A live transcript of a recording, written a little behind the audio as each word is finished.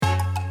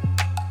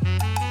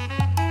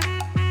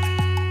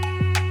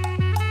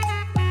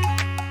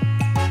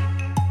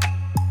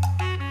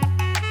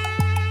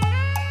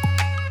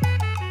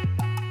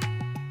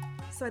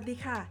ดี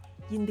ค่ะ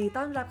ยินดี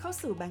ต้อนรับเข้า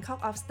สู่ Bangkok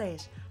Off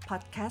Stage พอ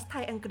ดแคสต์ไท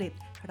ยอังกฤษ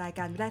ราย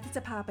การแรกที่จ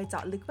ะพาไปเจา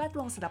ะลึกแวดว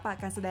งศิลปะ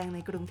การแสดงใน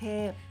กรุงเท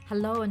พ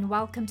Hello and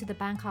welcome to the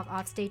Bangkok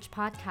Offstage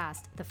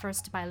podcast, the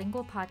first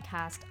bilingual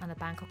podcast on the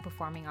Bangkok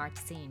performing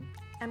arts scene.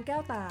 แอมแก้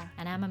วตา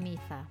And I'm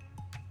Amitha.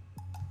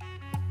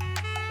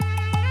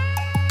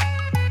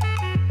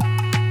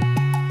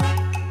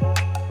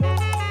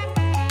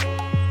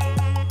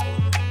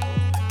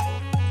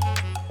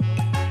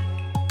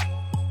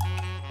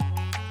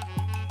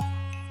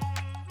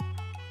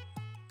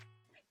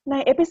 ใน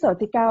เอพิโซด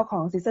ที่ 9 ขอ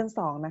งซีซั่น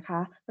 2 นะคะ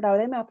เรา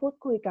ได้มาพูด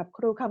คุยกับค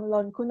รูคำล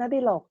นคุณดิ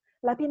ลก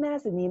และพี่นาศ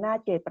ศินีนาถ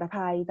เกตประ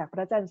ภัยจากพ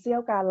ระจันทร์เสี้ย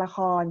วการละค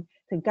ร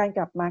ถึงการก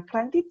ลับมาค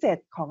รั้งที่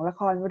 7 ของละ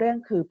ครเรื่อง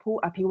คือผู้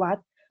อภิวัตร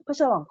เพื่อ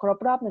ฉลองครบ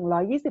รอบ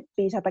120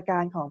 ปีชาตกา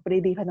รของปรี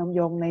ดีพนม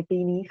ยงค์ในปี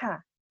นี้ค่ะ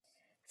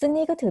ซึ่ง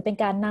นี่ก็ถือเป็น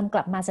การนำก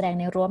ลับมาแสดง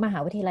ในรั้วมหา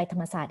วิทยาลัยธร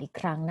รมศาสตร์อีก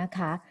ครั้งนะค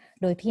ะ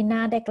โดยพี่น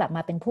าถได้กลับม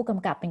าเป็นผู้ก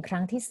ำกับเป็นครั้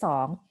งที่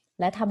 2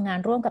 และทำงาน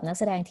ร่วมกับนัก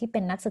แสดงที่เป็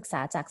นนักศึกษา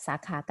จากสา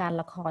ขาการ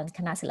ละครค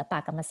ณะศิลป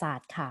กรรมศาส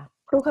ตร์ค่ะ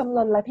ครูคำล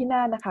นและพี่น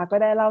าถนะคะก็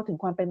ได้เล่าถึง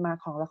ความเป็นมา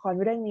ของละคร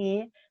เรื่องนี้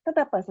ตั้งแ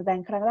ต่เปิดแสดง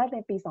ครั้งแรกใน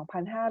ปี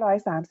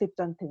 2530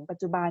 จนถึงปัจ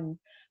จุบัน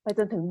ไปจ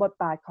นถึงบท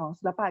บาทของ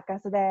ศิลปะการ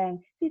แสดง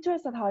ที่ช่วย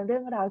สะท้อนเรื่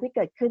องราวที่เ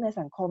กิดขึ้นใน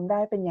สังคมได้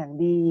เป็นอย่าง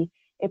ดี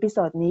เอพิโซ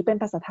ดนี้เป็น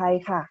ภาษาไทย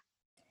ค่ะ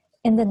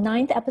In the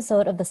 9th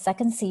episode of the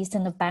second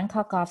season of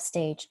Bangkok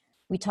Offstage,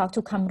 we talked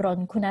to Kamron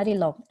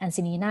Kunadilok and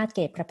Sininath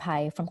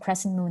Getprapai from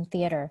Crescent Moon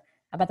Theatre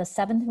about the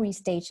 7th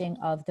restaging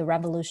of The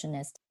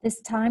Revolutionist, this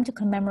time to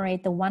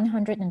commemorate the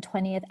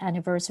 120th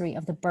anniversary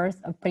of the birth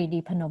of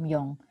Pridi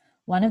Phnomyong,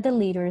 one of the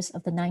leaders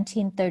of the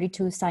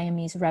 1932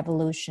 Siamese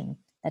Revolution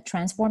that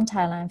transformed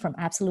Thailand from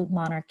absolute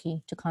monarchy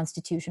to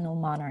constitutional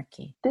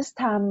monarchy. This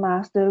time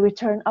marks the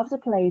return of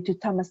the play to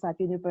Thammasat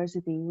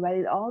University, where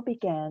it all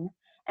began,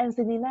 and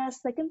Sinina's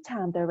second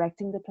time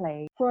directing the play.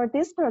 For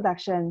this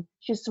production,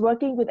 she's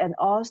working with an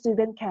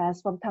all-student cast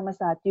from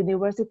Thammasat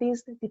University's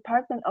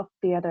Department of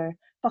Theatre,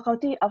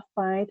 Faculty of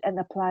Fine and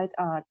Applied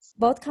Arts.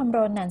 Both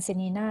Kamron and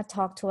Sinina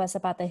talked to us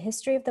about the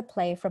history of the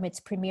play from its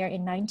premiere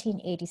in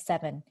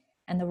 1987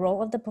 and the role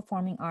of the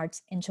performing arts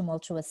in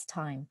tumultuous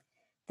time.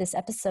 This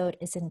episode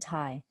is in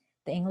Thai.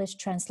 The English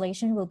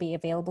translation will be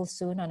available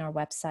soon on our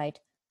website,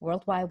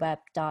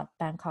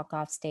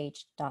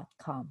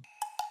 worldwideweb.bangkokoffstage.com.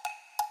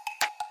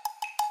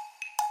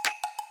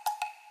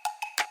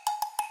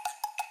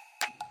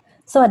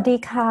 สวัสดี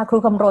ค่ะครู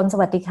คำรณส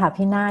วัสดีค่ะ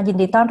พี่นายิน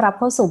ดีต้อนรับ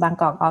เข้าสู่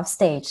Bangkok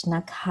Offstage น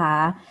ะคะ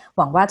ห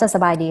วังว่าจะส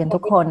บายดีกันทุ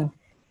กคน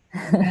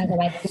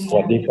ส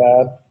วัสดีครั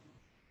บ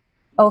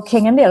โอเค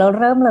งั้นเดี๋ยวเรา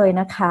เริ่มเลย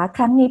นะคะค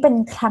รั้งนี้เป็น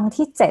ครั้ง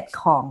ที่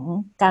7ของ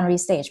การรี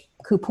สเตจ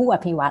คือผู้อ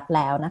ภิวัตรแ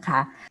ล้วนะคะ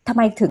ทำไ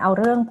มถึงเอา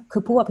เรื่องคื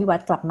อผู้อภิวัต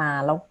รกลับมา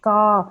แล้วก็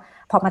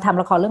พอมาทำ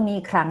ละครเรื่องนี้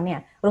อีกครั้งเนี่ย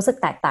รู้สึก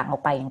แตกต่างออ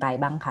กไปอย่างไร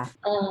บ้างคะ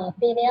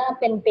ปีนี้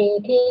เป็นปี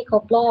ที่คร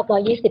บรอบ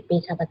120ปี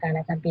ชาตการ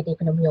อาจารย์ปรีดี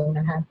พนมยงค์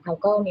นะคะเรา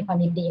ก็มีความ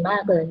ยินดีมา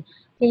กเลย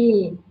ที่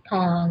ท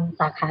าง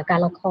สาขาการ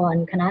ละคร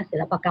คณะศิ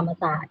ลปกรรม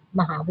ศาสตร์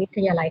มหาวิท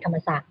ยาลัยธรรม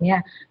ศาสตร์เนี่ย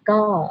ก็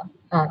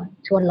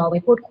ชวนเราไป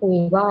พูดคุย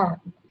ว่า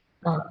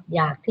อ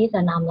ยากที่จะ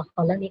นำละค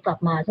รเรื่องนี้กลับ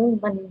มาซึ่ง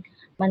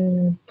มัน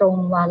ตรง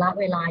วาระ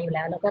เวลาอยู่แ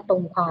ล้วแล้วก็ตร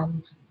งความ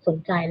สน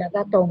ใจแล้วก็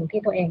ตรง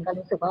ที่ตัวเองก็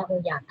รู้สึกว่า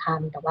อยากท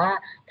ำแต่ว่า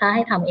ถ้าใ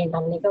ห้ทำเองต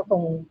อนนี้ก็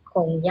ค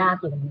งยาก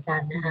อยู่เหมือนกั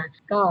นนะคะ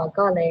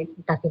ก็เลย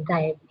ตัดสินใจ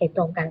เห็นต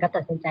รงกันก็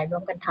ตัดสินใจร่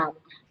วมกันท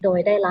ำโดย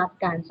ได้รับ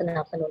การส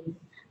นับสนุน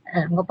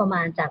งบประม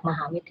าณจากมห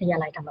าวิทยา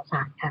ลัยธรรมศ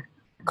าสตร์ค่ะ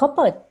เขาเ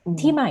ปิด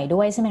ที่ใหม่ด้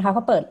วยใช่ไหมคะเข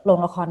าเปิดโรง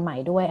ละครใหม่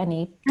ด้วยอัน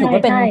นี้ถือว่า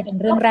เป็น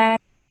เรื่องแรก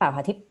เปล่าค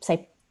ะที่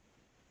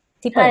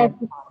เปิด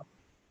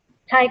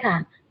ใช่ค่ะ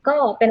ก็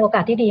เป็นโอก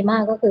าสที่ดีมา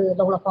กก็คือโ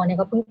รงละครเนี่ย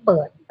ก็เพิ่งเปิ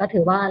ดก็ถื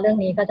อว่าเรื่อง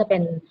นี้ก็จะเป็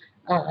น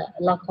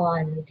ละค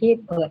รที่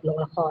เปิดโรง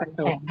ละครแ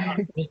ห่ง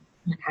นี้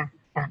นะคะ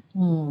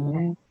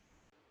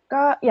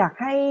ก็อยาก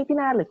ให้พี่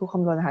นาถหรือครูค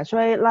ำลนนะคะช่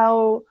วยเล่า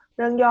เ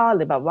รื่องย่อห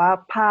รือแบบว่า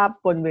ภาพ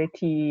บนเว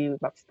ที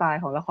แบบสไต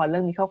ล์ของละครเรื่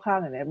องนี้คร่าวๆ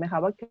หน่อยได้ไหมคะ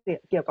ว่า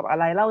เกี่ยวกับอะ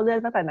ไรเล่าเรื่อง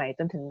ตั้งแต่ไหนจ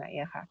นถึงไหน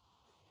อะค่ะ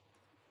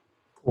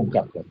ภูมิ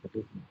กับก่อน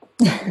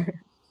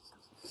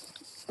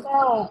ก็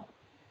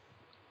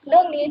เ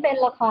รื่องนี้เป็น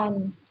ละคร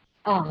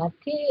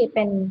ที่เ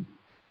ป็น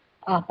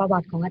ประวั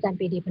ติของอาจารย์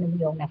ปรีดีพนม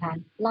ยงค์นะคะ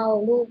เล่า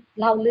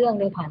เรื่อง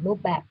โดยผ่านรูป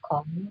แบบขอ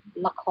ง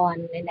ละคร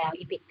ในแนว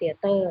Epic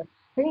Theater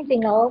ซึ่งจริ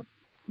งๆแล้ว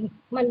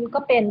มันก็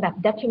เป็นแบบ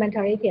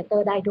Documentary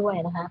Theater ได้ด้วย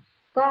นะคะ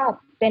ก็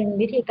เป็น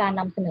วิธีการ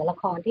นำเสนอละ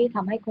ครที่ท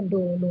ำให้คน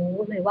ดูรู้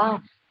เลยว่า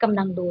กำ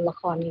ลังดูละ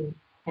ครอยู่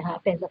นะคะ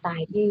เป็นสไต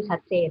ล์ที่ชั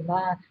ดเจนว่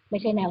าไม่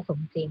ใช่แนวสม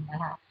จริงน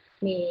ะคะ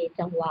มี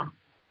จังหวะ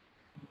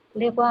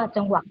เรียกว่า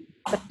จังหวะ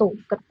กระตุก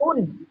กระตุ้น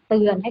เ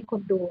ตือนให้ค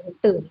นดู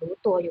ตื่นรู้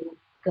ตัวอยู่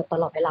เกือบต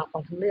ลอดเวลาขอ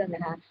งทั้งเรื่องน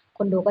ะคะค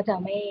นดูก็จะ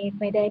ไ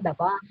ม่ได้แบบ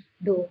ว่า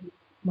ดู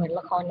เหมือน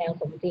ละครแนว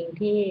สมจริง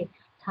ที่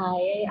ใช้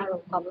อาร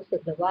มณ์ความรู้สึ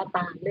กหรือว่าต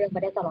ามเรื่องไ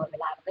ม่ได้ตลอดเว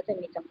ลามันก็จะ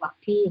มีจังหวะ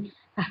ที่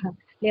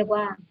เรียก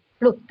ว่า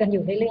ปลุกกันอ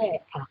ยู่เรื่อย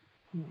ๆค่ะ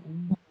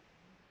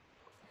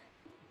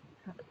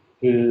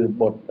คือ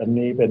บทอัน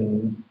นี้เ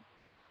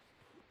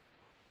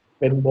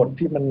ป็นบท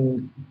ที่มัน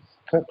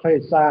ค่อย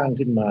ๆสร้าง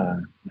ขึ้นมา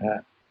นะฮะ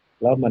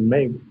แล้วมันไ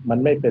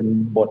ม่เป็น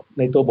บทใ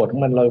นตัวบทขอ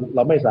งมันเร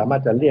าไม่สามาร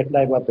ถจะเรียกไ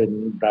ด้ว่าเป็น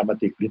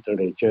dramatic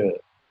literature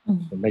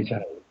มันไม่ใ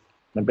ช่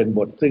มันเป็นบ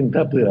ทซึ่งถ้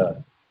าเ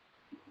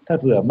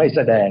ผื่อไม่แส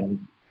ดง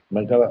มั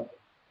นก็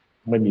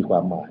ไม่มีควา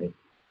มหมาย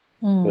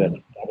เปิด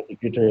dramatic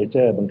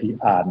literature บางที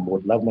อ่านบ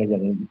ทแล้วมัน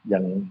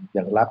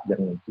ยังรับยั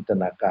งจินต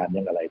นาการ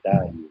ยังอะไรได้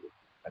อยู่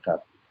นะครับ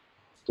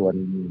ส่วน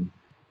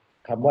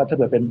คำว่าถ้าเ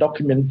กิดเป็น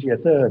document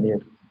theater เนี่ย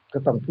ก็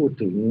ต้องพูด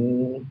ถึง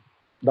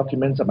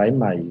document สมัยใ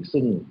หม่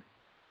ซึ่ง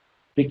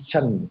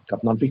fiction กับ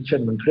non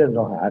fiction มันเคลื่อนเ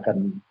ข้าหากัน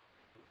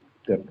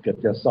เกือบ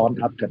จะซ้อน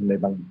ทับกันใน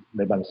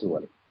บางส่ว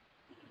น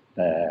แ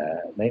ต่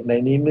ใน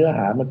นี้เนื้อห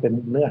ามันเป็น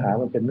เนื้อห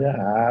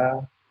า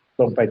ต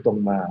รงไปตรง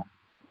มา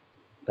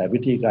แต่วิ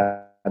ธีกา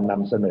รน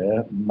ำเสนอ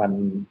มัน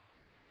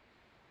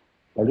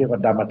เราเรียกว่า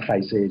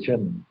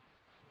dramatization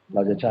เร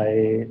าจะใช้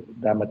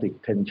dramatic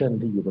tension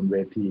ที่อยู่บนเว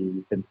ที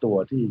เป็นตัว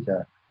ที่จะ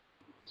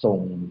ส่ง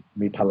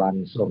มีพลัง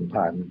ส่ง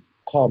ผ่าน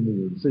ข้อมู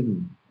ลซึ่ง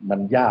มั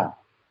นยาก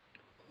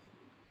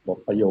บท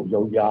ประโยคย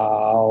า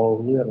ว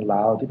ๆเรื่องร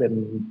าวที่เป็น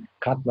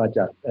คัดมาจ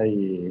าก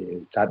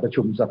การประ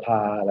ชุมสภ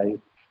าอะไร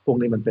พวก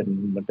นี้มันเ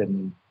ป็น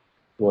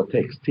ตัว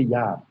text ที่ย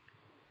าก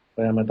เพรา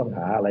ะฉะนั้นมันต้องห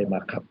าอะไรมา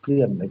ขับเค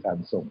ลื่อนในการ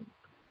ส่ง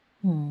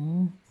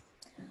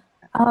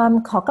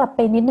ขอกลับไป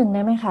นิดนึงไ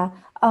ด้ไหมคะ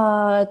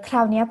คร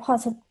าวนี้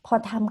พอ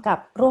ทำกับ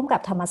ร่วมกั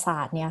บธรรมศา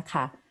สตร์เนี่ย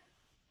ค่ะ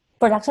โ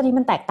ปรดักชันนี้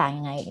มันแตกต่าง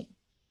ยังไง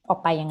ออก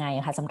ไปยังไง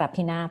คะสำหรับ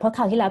พี่นาเพราะค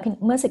ราวที่แล้ว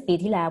เมื่อ10 ปี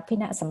ที่แล้วพี่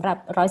นาสำหรับ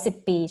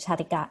110 ปีช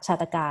า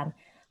ตการ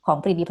ของ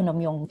ปรีดีพนม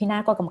ยงค์พี่นา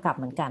ก็กำกับ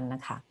เหมือนกันน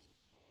ะคะ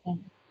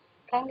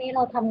ครั้งนี้เร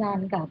าทำงาน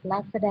กับนั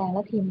กแสดงแล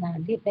ะทีมงาน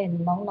ที่เป็น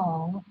น้อ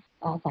ง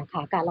ๆสาข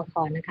าการละค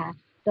รนะคะ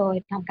โดย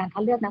ทำการคั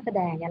ดเลือกนักแส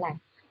ดงนี่แหละ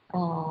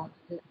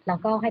แล้ว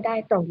ก็ให้ได้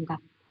ตรงกั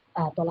บ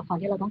ตัวละคร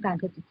ที่เราต้องการ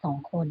คือ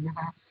12 คนนะ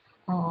คะ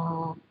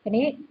ที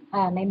นี้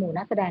ในหมู่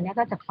นักแสดงเนี่ย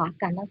ก็จะคลาส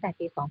กันตั้งแต่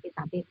ปี 2 ปี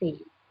 3 ปี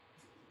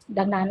 4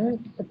ดังนั้น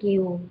สกิ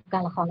ลกา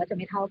รละครก็จะ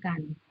ไม่เท่ากัน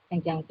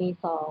อย่างปี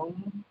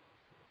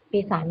 2 ปี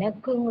 3เนี่ย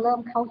เพิ่งเริ่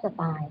มเข้าสไ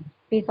ตล์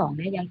ปี 2เ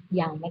นี่ย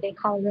ยังไม่ได้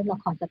เข้าเรื่องละ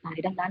ครสไต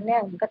ล์ดังนั้นเนี่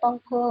ยมันก็ต้อง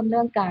เพิ่มเ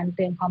รื่องการเต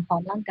รียมความพร้อ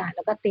มร่างกายแ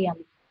ล้วก็เตรียม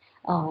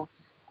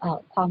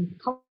ความ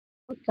เข้า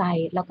ใจ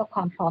แล้วก็คว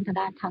ามพร้อมทาง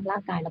ด้านทั้งร่า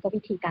งกายแล้วก็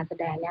วิธีการแส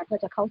ดงเนี่ยเพื่อ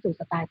จะเข้าสู่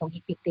สไตล์ของ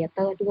Epic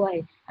Theater ด้วย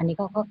อันนี้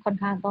ก็ค่อน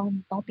ข้าง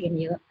ต้องเตรียม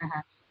เยอะนะค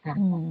ะ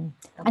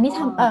อันนี้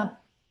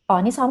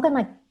นี่ซ้อมกันม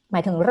าหม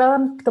ายถึงเริ่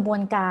มกระบว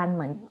นการเห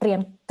มือนเต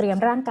รียม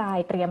ร่างกาย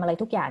เตรียมอะไร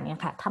ทุกอย่างเนี่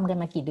ยค่ะทำกัน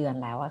มากี่เดือน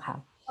แล้วอะคะ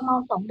ประมา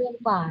ณ2 เดือน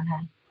กว่าค่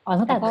ะ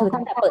ตั้งแต่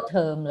เปิดเท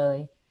อมเลย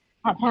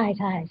ใ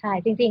ช่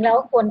จริงๆแล้ว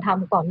ควรท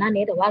ำก่อนหน้า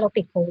นี้แต่ว่าเรา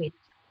ติดโควิด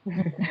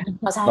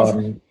ตอน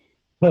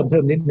เ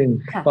พิ่มนิดนึง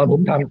ตอนผ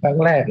มทำครั้ง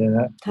แรกเลย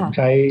นะผมใ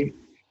ช้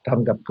ท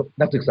ำกับ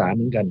นักศึกษาเห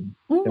มือนกัน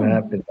ใช่ไหมค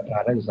รับเป็นประธา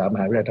นนักศึกษาม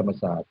หาวิทยาลัยธรรม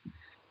ศาสตร์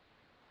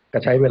ก็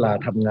ใช้เวลา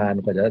ทำงาน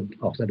กว่าจะ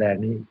ออกแสดง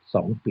นี่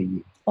2 ปี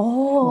โอ้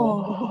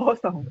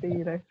2 ปี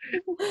เลย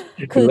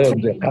คือเริ่ม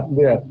จากคัดเ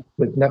ลือก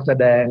ฝึกนักแส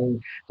ดง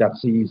จาก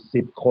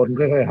40 คน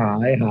ค่อยๆหา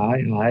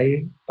ย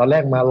ตอนแร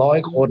กมา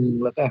100 คน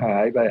แล้วก็หา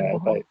ยไป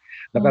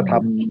แล้วก็ท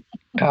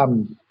ำข้าม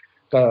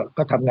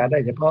ก็ทำงานได้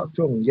เฉพาะ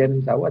ช่วงเย็น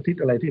เสาร์อาทิต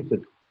ย์อะไรที่ฝึ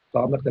กซ้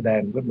อมนักแสดง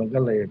มันก็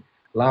เลย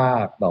ลา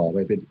กต่อไป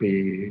เป็นปี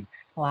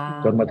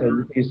จนมาถึง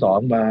ปี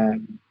 2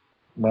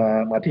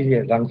มาที่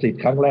รังสิต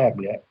ครั้งแรก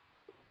เนี่ย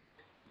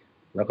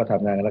แล้วก็ท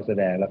ำงานกับนักแส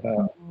ดงแล้วก็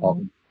ออก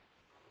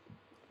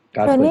ก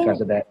ารฝึกการ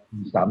แสดง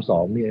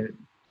32เนี่ย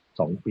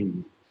2 ปี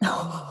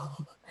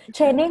เท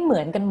รนนิ่งเหมื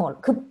อนกันหมด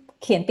คือ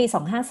เขียนปี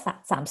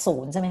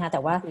2530ใช่ไหมคะแ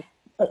ต่ว่า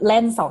เ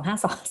ล่น253230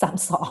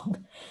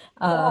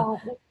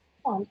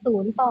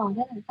ต่อเ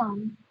ท่าไหร่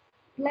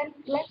เ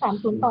ล่น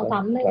30ต่อ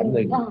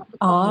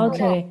31โอเ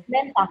คเ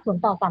ล่น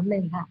30ต่อ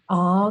31ค่ะโ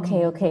อเ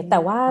คแต่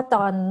ว่าต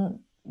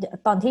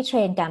อนที่เทร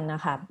นกันน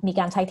ะคะมี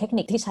การใช้เทค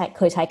นิคที่เ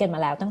คยใช้กันมา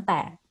แล้วตั้งแ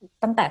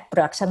ต่โปร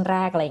ดักชันแร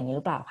กอะไรอย่างนี้ห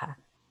รือเปล่าคะ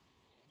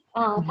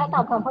ถ้าต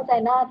ามความเข้าใจ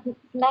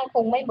น่าค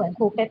งไม่เหมือนค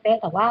รูเป๊ะ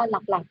ๆแต่ว่า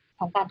หลักๆ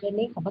ของการเทรน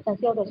นิ่งของพระจันทร์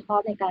เสี้ยวโดยเฉพา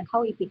ะในการเข้า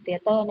Epic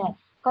Theater เนี่ย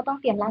ก็ต้อง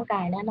เตรียมร่างก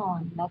ายแน่นอน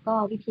แล้วก็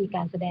วิธีก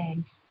ารแสดง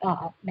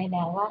ในแน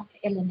วว่า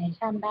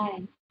elimination ได้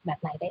แบบ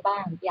ไหนได้บ้า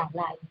งอย่าง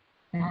ไร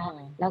นะ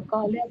แล้วก็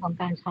เรื่องของ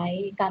การใช้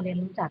การเรียน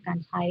รู้จากการ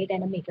ใช้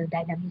dynamic หรือ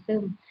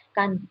dynamism ก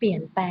ารเปลี่ย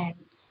นแปลง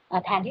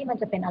แทนที่มัน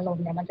จะเป็นอารม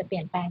ณ์เนี่ยมันจะเป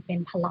ลี่ยนแปลงเป็น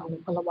พลัง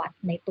พลวัต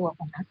ในตัวข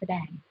องนักแสด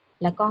ง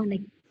แล้วก็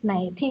ใน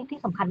ที่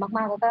สำคัญม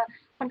ากๆแล้วก็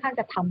ค่อนข้าง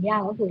จะทำยา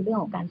กก็คือเรื่อง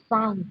ของการส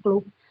ร้างก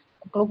รุ๊ป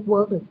เวิ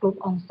ร์กหรือกรุ๊ป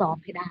องซอม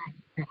ให้ได้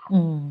นะคะ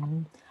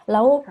แ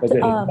ล้วเร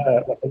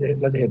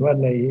าจะเห็นว่า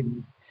ใน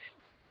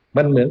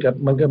มั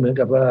นก็เหมือน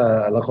กับว่า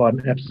ละคร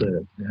แอบเสิ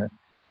ร์ตนะฮะ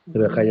เ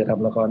ผื่อใครจะท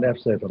ำละครแอบ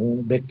เสิร์ตของ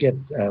เบคเก็ต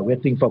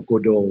Waiting for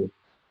Godot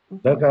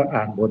แล้วก็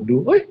อ่านบทดู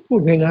พู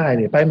ดง่ายๆ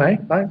นี่ไปไหม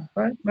ไป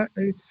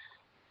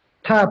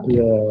ถ้าเ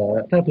ผื่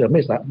อไ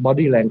ม่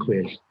body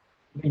language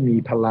ไม่มี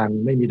พลัง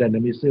ไม่มี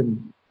dynamism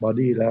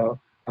body แล้ว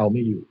เอาไ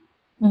ม่อยู่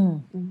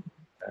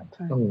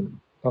ต้อง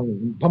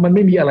เพราะมันไ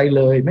ม่มีอะไรเ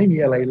ลย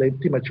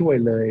ที่มาช่วย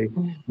เลย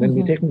มัน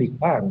มีเทคนิค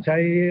บ้างใช้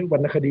วร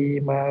รณคดี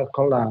มาค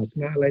อลลาจ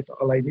นะ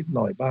อะไรนิดห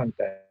น่อยบ้างแ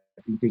ต่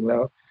จริงๆแล้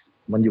ว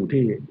มันอยู่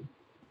ที่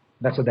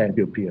นักแสดงเ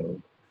พียว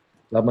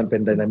ๆแล้วมันเป็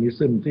นไดนามิ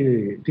ซึม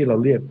ที่เรา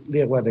เ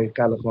รียกว่าในก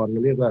ารละครเร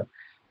าเรียกว่า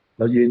เ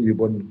รายืนอยู่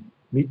บน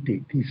มิติ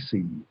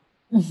ที่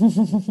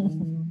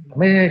4ไ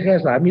ม่ใช่แค่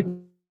3 มิ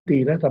ติ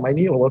นะสมัย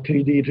นี้โอ้โห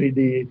 3D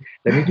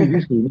แต่มิติ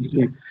ที่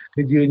4คื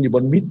อยืนอยู่บ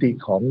นมิติ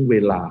ของเว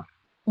ลา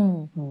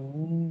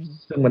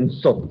ซึ่งมัน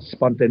สด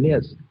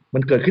spontaneous มั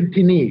นเกิดขึ้น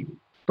ที่นี่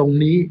ตรง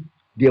นี้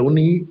เดี๋ยว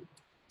นี้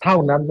เท่า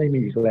นั้นไม่มี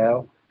อีกแล้ว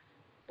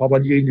พอมั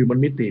นยืนอยู่บน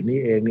มิตินี้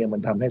เองเนี่ยมั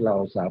นทำให้เรา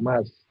สามาร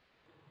ถ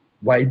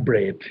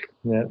vibrate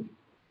นะ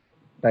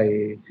ไป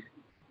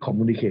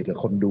communicate กับ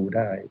คนดูไ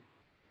ด้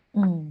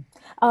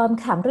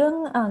ถามเรื่อง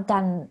กา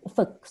ร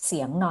ฝึกเสี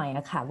ยงหน่อยอ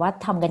ะค่ะว่า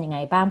ทำกันยังไง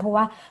บ้างเพราะ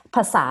ว่าภ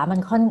าษามั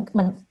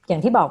นอย่า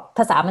งที่บอกภ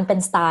าษามันเป็น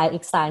สไตล์อี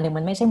กสไตล์หนึ่ง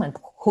มันไม่ใช่เหมือน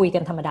คุยกั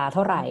นธรรมดาเท่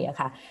าไหร่อะ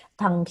ค่ะ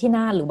ทางพี่น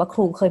าฏหรือว่าค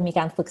รูเคยมีก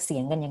ารฝึกเสี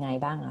ยงกันยังไง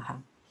บ้างอะคะ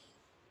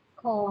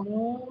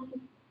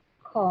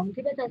ของ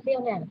ที่เป็นเซียล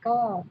เนี่ยก็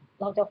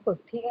เราจะฝึก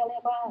ที่เรี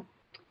ยกว่า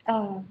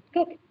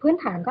พื้น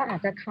ฐานก็อาจ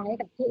จะคล้าย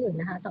กับที่อื่น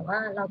นะคะแต่ว่า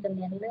เราจะเ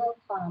น้นเรื่อง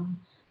ความ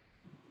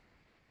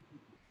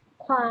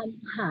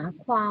หา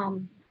ความ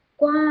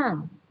กว้าง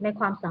ใน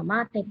ความสามา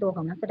รถในตัวข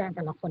องนักแสดงแ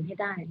ต่ละคนให้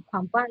ได้ควา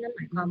มกว้างนั้นห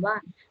มายความว่า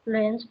เร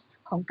นจ์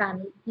ของการ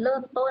เริ่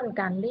มต้น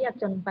การเรียก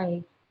จนไป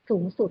สู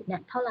งสุดเนี่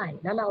ยเท่าไหร่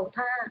แล้วเรา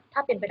ถ้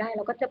าเป็นไปได้เ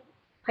ราก็จะ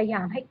พยาย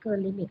ามให้เกิน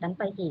ลิมิตนั้น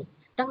ไปอีก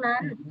ดังนั้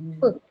น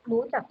ฝึก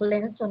รู้จักเล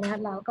นส์ตัวนี้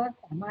เราก็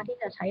สามารถที่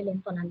จะใช้เลน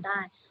ส์ตัวนั้นได้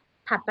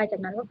ถัดไปจา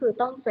กนั้นก็คือ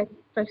ต้อง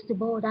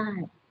flexible ได้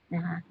น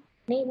ะคะ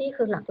นี่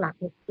คือหลั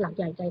กใ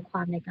หญ่ใจคว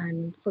ามในการ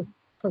ฝึก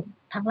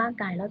ทั้งร่าง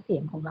กายและเสี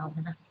ยงของเราน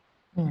ะคะ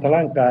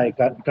ร่างกาย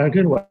การเค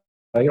ลื่อนไหว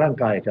ร่าง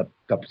กาย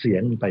กับเสีย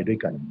งไปด้วย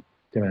กัน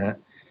ใช่ไหมฮะ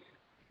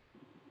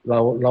เ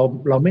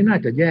ราไม่น่า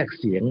จะแยก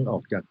เสียงออ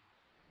ก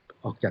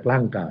จากร่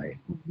างกาย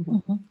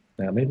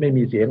นะไม่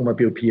มีเสียงมาเ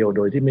พียวๆโ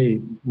ดยที่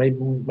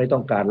ไม่ต้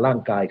องการร่าง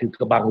กายคือ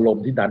กระบังลม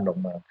ที่ดันออก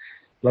มา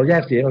เราแย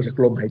กเสียงออกจาก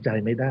ลมหายใจ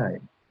ไม่ได้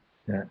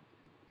นะ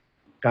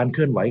การเค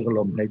ลื่อนไหวกับล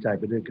มหายใจ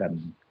ไปด้วยกัน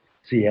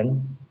เสียง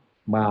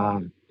มา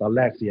ตอนแ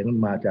รกเสียงมัน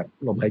มาจาก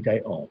ลมหายใจ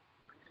ออก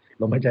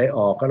ลมหายใจอ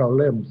อกก็เรา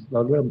เ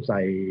ริ่มใ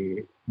ส่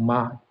ม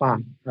าป้า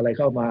อะไร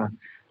เข้ามา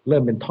เริ่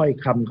มเป็นถ้อย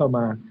คำเข้าม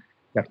า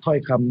จากถ้อย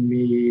คำ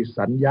มี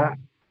สัญญา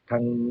ทา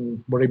ง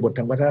บริบทท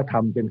างวัฒนธร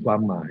รมเป็นควา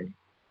มหมาย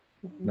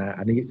นะ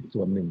อันนี้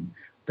ส่วนหนึ่ง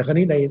แต่คราว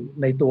นี้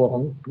ในตัวข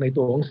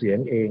องเสียง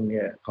เองเ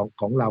นี่ย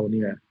ของเราเ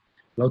นี่ย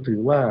เราถือ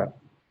ว่า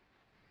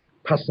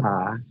ภาษา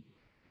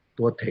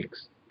ตัว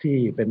text ที่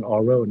เป็น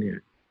oral เนี่ย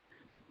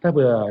ถ้าเ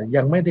ผื่อ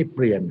ยังไม่ได้เป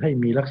ลี่ยนให้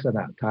มีลักษณ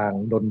ะทาง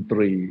ดนต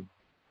รี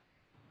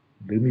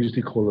หรือ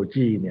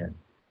musicology เนี่ย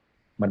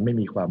มันไม่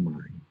มีความหม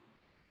าย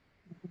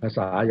ภาษ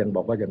ายังบ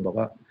อกว่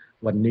า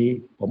วันนี้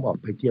ผมออก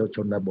ไปเที่ยวช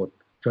น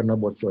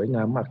บทสวยง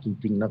ามมากจ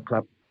ริงๆนะครั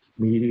บ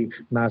มี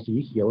นาสี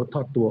เขียวท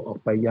อดตัวออก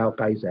ไปยาวไ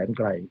กลแสนไ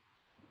กล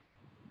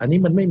อันนี้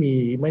มันไม่มี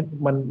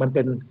มันเ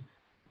ป็น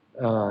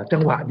จั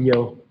งหวะเดียว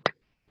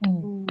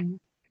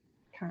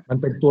มัน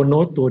เป็นตัวโ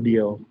น้ตตัวเดี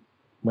ยว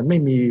มันไม่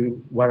มี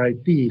วาไร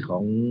ตี้ข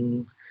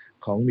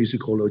อง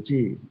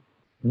musicology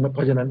เพ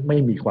ราะฉะนั้นไม่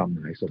มีความหม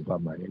ายส่งควา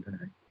มหมายไม่ได้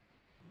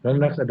แล้ว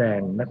นักแสดง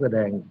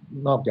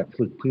นอกจาก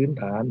ฝึกพื้น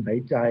ฐานหาย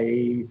ใจ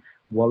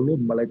วอลลุ่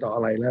มอะไรต่ออ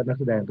ะไรแล้วนัก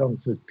แสดงต้อง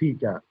ฝึกที่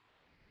จ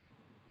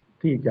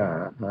ะ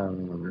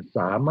ส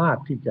ามารถ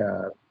ที่จะ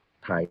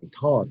ถ่าย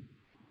ทอด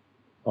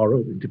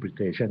oral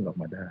interpretation ออก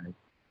มาได้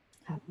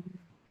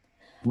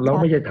เรา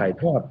ไม่ใช่ถ่าย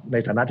ทอดใน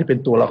ฐานะที่เป็น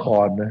ตัวละค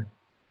รนะ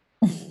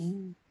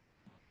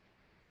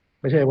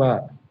ไม่ใช่ว่า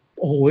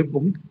โอ้โหผ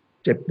ม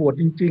เจ็บปวด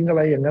จริงๆอะไ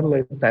รอย่างนั้นเล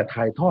ยแต่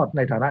ถ่ายทอดใ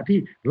นฐานะที่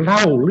เล่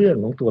าเรื่อง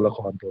ของตัวละค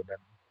รตัวนั้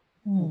น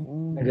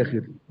นั่นก็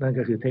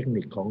คือเทค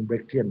นิคของ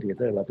Brechtian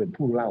Theater เราเป็น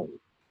ผู้เล่า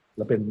เ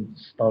ราเป็น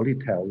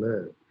storyteller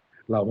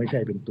เราไม่ใช่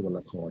เป็นตัวล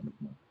ะคร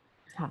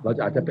เรา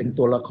อาจจะเป็น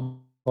ตัวละค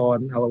ร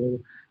เ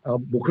อา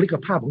บุคลิก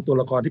ภาพของตัว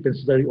ละครที่เป็น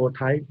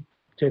stereotype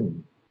เช่น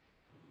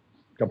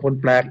กับพล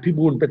แปลกพี่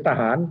บูลเป็นท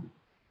หาร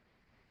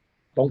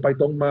ตรงไป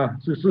ตรงมา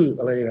ซื่อๆ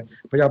อะไร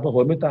พยายามประห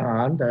ลเป็นทห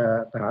ารแต่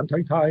ทหาร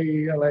ไทย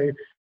ๆอะไร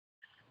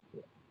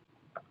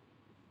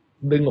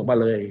ดึงออกมา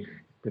เลย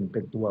เ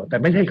ป็นตัวแต่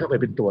ไม่ใช่เข้าไป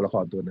เป็นตัวละค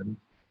รตัวนั้น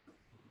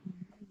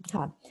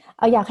ค่ะ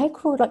อยากให้ค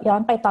รูย้อ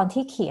นไปตอน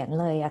ที่เขียน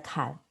เลยอะ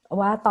ค่ะ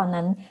ว่าตอน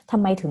นั้นทำ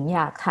ไมถึงอย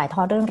ากถ่ายท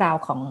อดเรื่องราว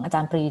ของอาจา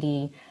รย์ปรีดี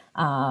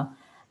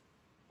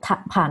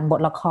ผ่านบท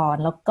ละคร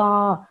แล้วก็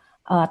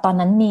ตอน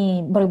นั้นมี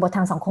บริบทท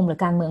างสังคมหรือ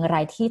การเมืองอะไร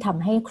ที่ท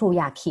ำให้ครู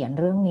อยากเขียน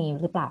เรื่องนี้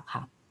หรือเปล่าค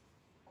ะ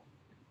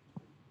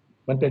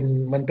มันเ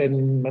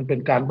ป็น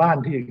การบ้าน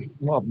ที่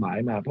มอบหมาย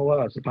มาเพราะว่า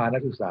สภานั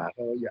กศึกษาเข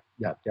า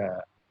อยากจะ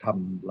ท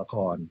ำละค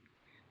ร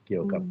เกี่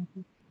ยว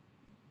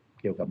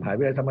กับมหา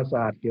วิทยาลัยธรรมศ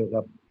าสตร์เกี่ยว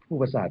กับผู้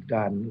ประสานก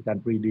ารอาจาร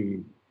ย์ปรีดี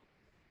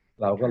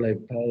เราก็เลย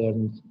เพิ่ม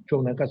ช่ว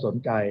งนั้นก็สน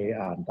ใจ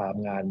อ่านตาม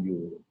งานอ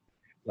ยู่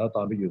แล้วต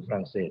อนไปอยู่ฝ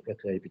รั่งเศสก็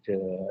เคยไปเจ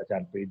ออาจา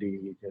รย์ปรีดี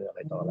เจออะไร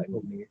ต่ออะไรพ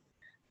วกนี้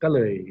ก็เล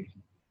ย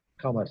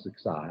เข้ามาศึก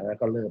ษาแล้ว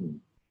ก็เริ่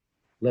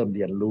มเ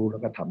รียนรู้แล้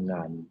วก็ทำง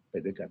านไป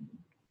ด้วยกัน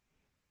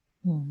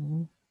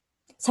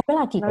ใช้เว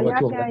ลากี่ปียา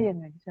กง่ายยัง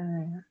ไงใช่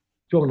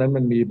ช่วงนั้น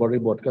มันมีบริ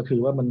บทก็คื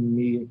อว่ามัน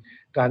มี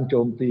การโจ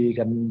มตี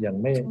กันอย่าง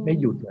ไม่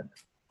หยุดเลย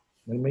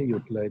มันไม่หยุ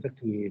ดเลยสัก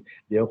ที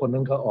เดี๋ยวคน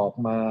นั้นก็ออก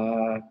มา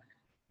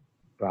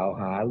กล่าว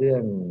หาเรื่อ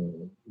ง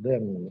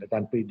อาจา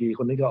รย์ปรีดีค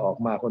นนี้ก็ออก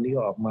มาคนนี้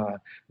ก็ออกมา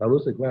เรา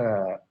รู้สึกว่า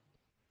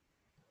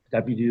อาจา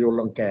รย์ปรีดีโดน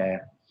รังแก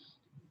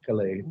ก็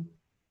เลย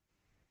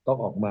ต้อง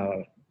ออกมา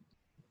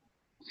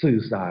สื่อ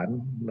สาร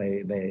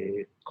ใน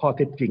ข้อเ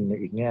ท็จจริงใน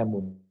อีกแง่มุ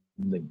ม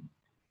หนึ่ง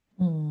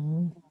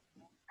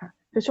ค่ะ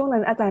คือช่วงนั้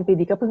นอาจารย์ปรี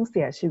ดีก็เพิ่งเ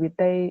สียชีวิต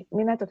ได้ไ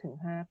ม่น่าจะถึง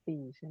5 ปี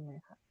ใช่ไหม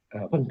คะ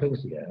เพิ่ง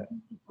เสีย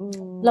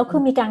แล้วคื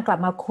อมีการกลับ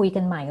มาคุย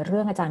กันใหม่เรื่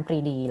องอาจารย์ปรี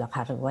ดีเหรอค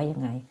ะหรือว่ายั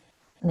งไง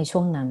ในช่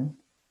วงนั้น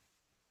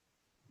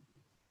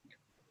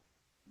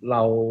เ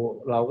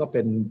ราก็เ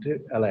ป็น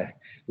อะไร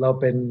เรา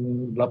เ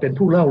ป็น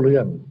ผู้เล่าเรื่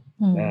อง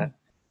นะ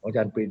ของอาจ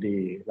ารย์ปรีดี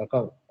แล้วก็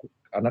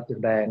เอานักแส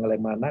ดงอะไร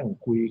มานั่ง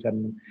คุยกัน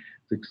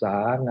ศึกษา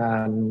งา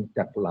นจ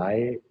ากหล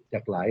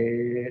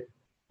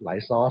าย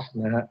ซอร์ส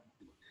นะฮะ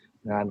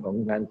ง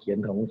านเขียน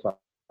ของฝ่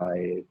าย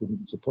คุณ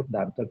สุพจน์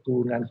ด่านตระกู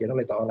ลงานเขียนอะไ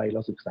รต่ออะไรเร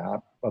าศึกษา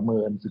ประเมิ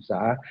นศึกษ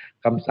า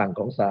คำสั่ง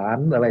ของศาล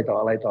อะไรต่อ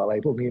อะไร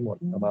พวกนี้หมด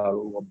เอามา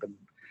รวมกั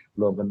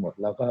นหมด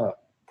แล้วก็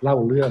เล่า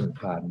เรื่อง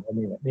ผ่าน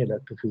นี่แหล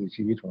ะก็คือ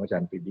ชีวิตของอาจา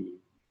รย์ปรีดี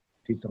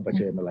ที่ต้องเผ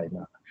ชิญอะไรม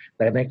าแ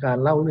ต่ในการ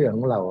เล่าเรื่องข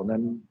องเรานั้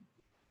น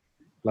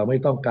เราไม่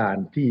ต้องการ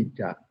ที่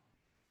จะ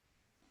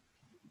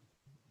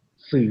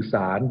สื่อส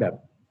าร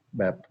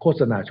แบบโฆ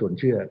ษณาชวน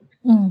เชื่อ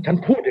ฉัน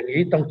พูดอย่าง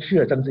นี้ต้องเชื่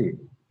อฉันสิ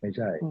ไม่ใ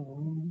ช่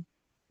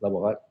เราบอ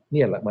กว่าเ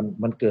นี่ยแหละ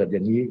มันเกิดอย่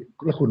างนี้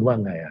แล้วคุณว่า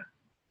ไง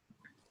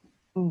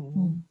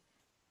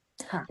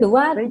หรือ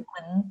ว่าเหมื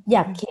อนอย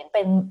ากเขียนเ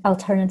ป็น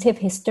alternative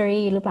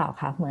history หรือเปล่า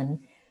คะเหมือน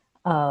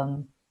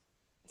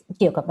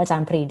เกี่ยวกับอาจา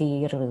รย์ปรีดี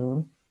หรือ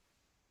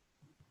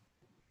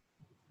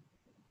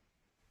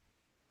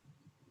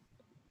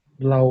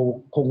เรา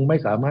คงไม่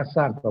สามารถส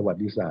ร้างประวั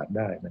ติศาสตร์ไ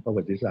ด้นะประ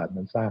วัติศาสตร์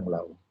มันสร้างเร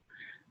า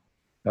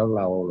แล้วเ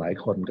ราหลาย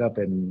คนก็เ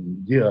ป็น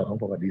เหยื่อของ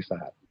ประวัติศ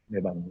าสตร์ใน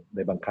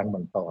บางครั้งบ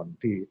างตอน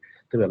ที่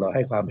ถ้าเกิดเราใ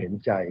ห้ความเห็น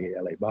ใจอ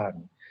ะไรบ้าง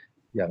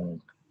อย่าง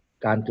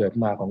การเกิด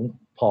มาของ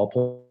พอพ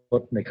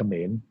จน์ในเขม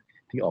ร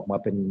ที่ออกมา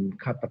เป็น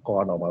ฆาตก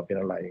รออกมาเป็น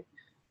อะไร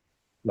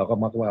เราก็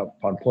มักว่า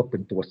พรพจน์เป็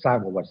นตัวสร้าง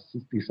ประวั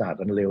ติศาสตร์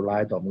อันเลวร้า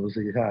ยต่อมนุษ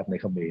ยชาติใน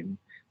เขมร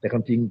แต่คว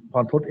ามจริงพ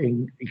รพจน์เอง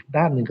อีก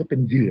ด้านหนึ่งก็เป็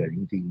นเหยื่อจ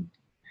ริง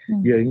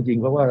ๆเหยื่อจริง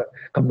ๆเพราะว่า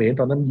เขมร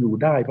ตอนนั้นอยู่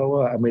ได้เพราะว่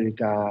าอเมริ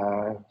กา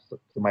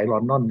สมัยล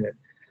อนดอนเนี่ย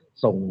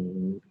ส่ง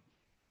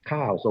ข้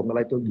าวส่งอะไร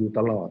ตัวอยู่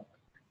ตลอด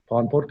พ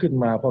รพจน์ขึ้น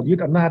มาพอยึด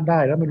อำนาจได้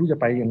แล้วไม่รู้จะ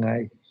ไปยังไง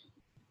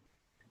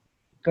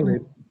ก็เล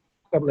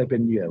ยเป็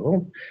นเหยื่อ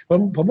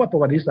ผมว่าปร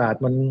ะวัติศาสต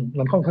ร์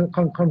มันค่อน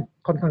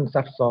ข้าง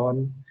ซับซ้อน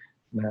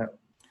นะฮะ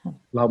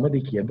เราไม่ได้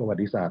เขียนประวั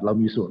ติศาสตร์เรา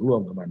มีส่วนร่ว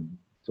มกับมัน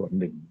ส่วน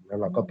หนึ่งแล้ว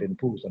เราก็เป็น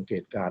ผู้สังเก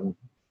ตการ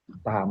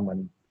ตามมัน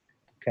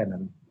แค่นั้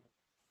น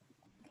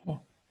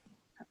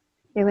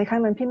อย่างในครั้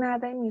งนั้นพี่นา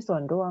ได้มีส่ว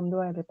นร่วม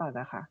ด้วยหรือเปล่า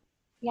นะคะ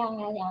ยัง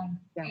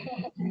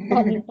ต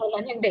อน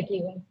นั้นยังเด็กอ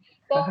ยู่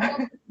ก็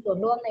ส่วน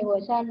ร่วมในเวอ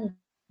ร์ชัน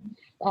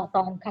ต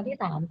อนครั้งที่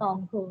3ตอน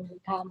ครู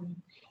ท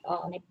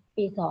ำใน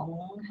ปี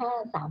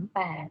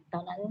2538ตอ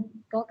นนั้น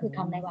ก็คือท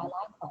ำในวาร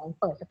ะของ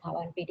เปิดสถา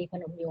บันปรีดีพ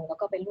นมยงค์แล้ว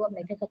ก็ไปร่วมใน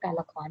เทศกาล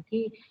ละคร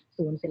ที่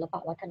ศูนย์ศิลป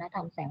วัฒนธร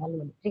รมแสงอ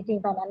รุณจริง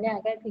ๆตอนนั้นเนี่ย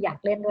ก็คืออยาก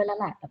เล่นด้วยแล้ว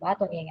แหละแต่ว่า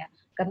ตัวเอง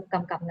ก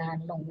ำกับงาน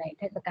ลงใน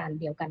เทศกาล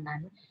เดียวกันนั้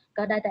น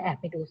ก็ได้แต่แอบ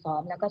ไปดูซ้อ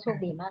มแล้วก็โชค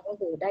ดีมากก็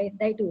คือ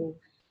ได้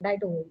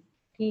ดู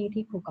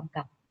ที่ครูกำ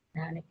กับน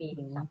ะในปี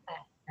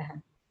38นะคะ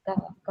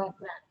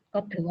ก็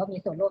ถือว่ามี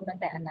ส่วนร่วมตั้ง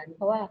แต่อันนั้นเ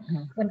พราะว่า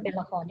มันเป็น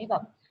ละครที่แบ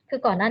บคือ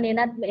ก่อนหน้านี้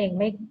นั่นเอง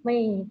ไ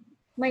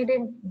ม่ได้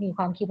มีค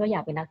วามคิดว่าอย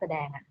ากเป็นนักแสด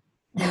งอ่ะ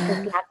คือ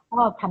รักช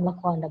อบทำละ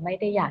ครแต่ไม่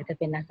ได้อยากจะ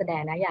เป็นนักแสด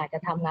งนะอยากจะ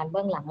ทำงานเ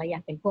บื้องหลังและอย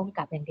ากเป็นผู้กำ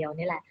กับอย่างเดียว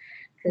นี่แหละ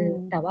คือ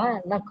แต่ว่า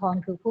ละคร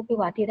คือผู้พิ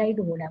วัตรที่ได้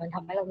ดูเนี่ยมันท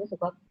ำให้เรารู้สึก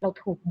ว่าเรา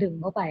ถูกดึง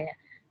เข้าไป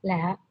แ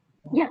ล้ว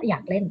อยา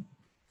กเล่น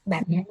แบ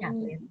บนี้อยาก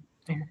เล่น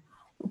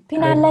พี่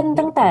นาเล่น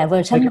ตั้งแต่เวอ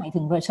ร์ชันไหน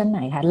ถึงเวอร์ชันไหน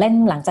คะเล่น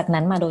หลังจาก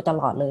นั้นมาโดยต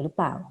ลอดเลยหรือ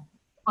เปล่า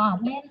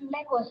เล่น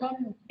เวอร์ชัน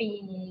ปี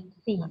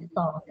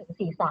42ถึง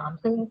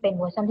43ซึ่งเป็น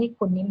เวอร์ชันที่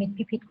คุณนิมิต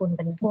พิพิธกุลเ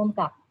ป็นผู้กำ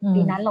กับ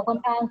ปีนั้นเราค่อ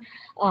นข้าง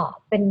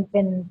เ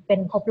ป็น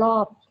ครบรอ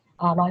บ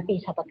100 ปี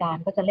ชาตการ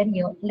ก็จะเล่นเ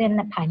ยอะเล่น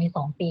ภายใน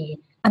2 ปี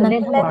อันนั้นเ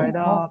ล่น100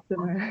 รอบใช่ไ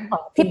หม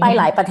ที่ไป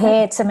หลายประเท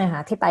ศใช่ไหมค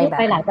ะที่ไปแบบ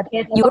หลายประเท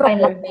ศยุโรป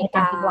อเมริก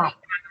า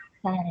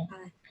ใช่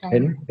เ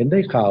ห็นได้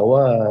ข่าว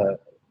ว่า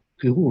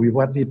คือผู้วิ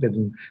วัฒน์นี่เป็น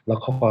ละ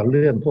ครเ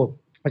รื่องพวก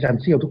พระจันท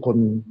ร์เสี้ยวทุกคน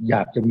อย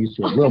ากจะมี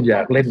ส่วนร่วมอย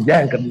ากเล่นแย่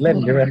งกันเล่น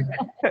ใช่ไหม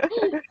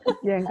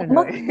แย่งกัน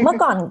เมื่อ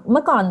ก่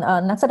อน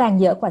นักแสดง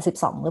เยอะกว่า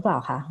12หรือเปล่า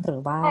คะหรื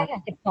อว่าใช่ค่ะ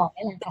12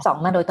นี่แหละ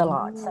12มาโดยตล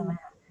อดใช่ไหม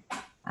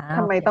ท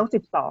ำไมต้อง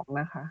12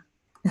นะคะ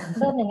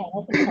เริ่มยังไงว่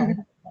า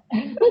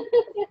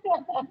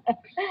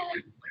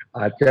อ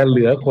าจจะเห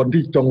ลือคน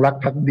ที่จงรัก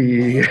ภักดี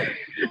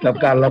กับ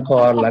การละค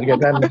รหลังจาก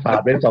นั้นผ่าน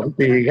ไป2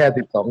 ปีแค่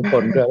12 ค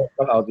นก็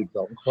ต้องเอา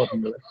12 คน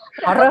เลย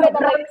เริ่ม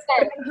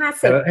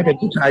แต่ให้เป็น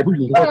ผู้ชายผู้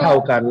หญิงก็เท่า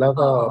กันแล้ว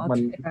ก็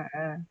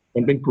มั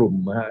นเป็นกลุ่ม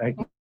ฮะให้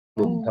ก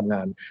ลุ่มทำง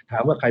านถา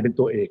มว่าใครเป็น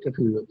ตัวเอกก็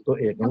คือตัว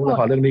เอกของละค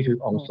รเรื่องนี้คือ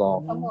อองซอม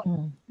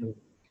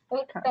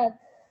แต่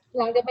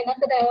หลังจากเป็นนัก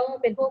แสดง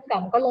เป็นผู้กำกั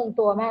บก็ลง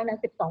ตัวมากนะ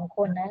12 ค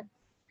นนะ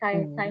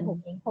ชาย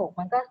6 หญิง 6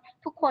มันก็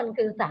ทุกคน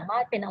คือสามา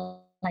รถเป็นอะ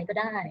ไรก็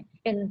ได้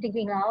เป็นจ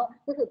ริงๆแล้ว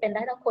ก็คือเป็นไ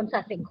ด้ทั้งคนสั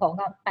ตว์สิ่งของ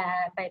กับแปล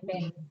ไปเป็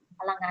น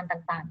พลังงาน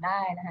ต่างๆได้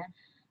นะคะ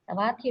แต่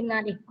ว่าทีมงา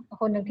นอีก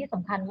คนหนึ่งที่ส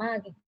ำคัญมาก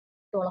อีก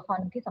ตัวละคร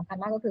ที่สำคัญ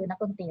มากก็คือนัก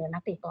ดนตรีและนั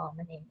กตีกลอง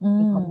นั่นเอง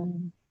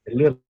เป็นเ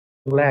รื่อง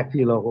แรก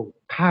ที่เรา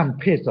ข้าม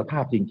เพศสภา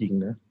พจริง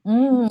ๆนะ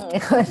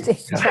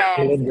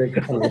เล่นด้วย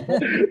กัน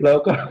แล้ว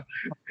ก็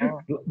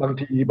บาง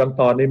ทีบาง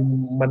ตอนนี่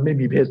มันไม่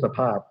มีเพศสภ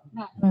าพ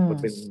มัน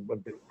เ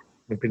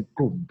ป็นก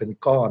ลุ่มเป็น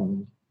ก้อน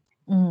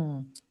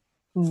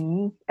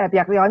แอบอ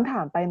ยากย้อนถ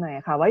ามไปหน่อย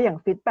ค่ะว่าอย่าง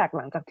ฟีดแบ็กห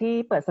ลังจากที่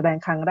เปิดแสดง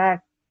ครั้งแรก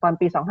ตอน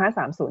ปี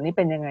2530นี่เ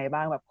ป็นยังไงบ้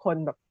างแบบคน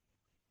แบบ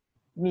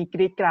มีก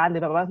รี๊ดกราดหรื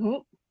อแบบว่า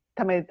ท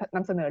ำไมน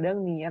ำเสนอเรื่อง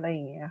นี้อะไรอ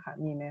ย่างเงี้ยค่ะ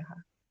มีไหมคะ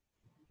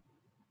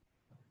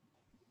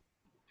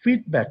ฟี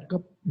ดแบ็กก็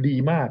ดี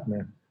มากน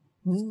ะ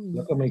แ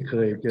ล้วก็ไม่เค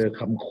ยเจอ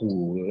คำขู่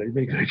เลยไ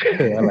ม่เคยเจ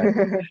ออะไร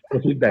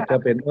ฟีดแบ็กก็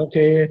เป็นโอเค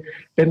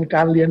เป็นก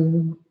ารเรียน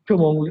ชั่ว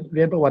โมงเ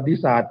รียนประวัติ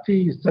ศาสตร์ที่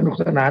สนุก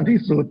สนานที่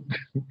สุด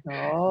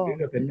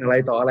ก็เป็นอะไร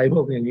ต่ออะไรพ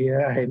วกอย่างนี้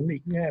เห็นอี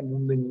กแง่มุ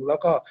มหนึ่งแล้ว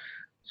ก็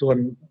ส่วน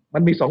มั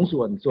นมี2 ส่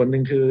วนห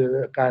นึ่งคือ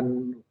ก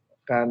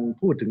าร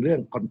พูดถึงเรื่อ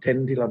งคอนเทน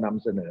ต์ที่เราน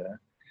ำเสนอ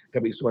กั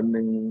บอีกส่วนห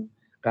นึ่ง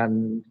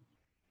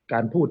กา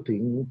รพูดถึ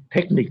งเท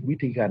คนิควิ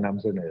ธีการน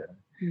ำเสนอ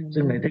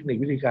ซึ่งในเทคนิค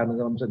วิธีการ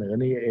นำเสนอ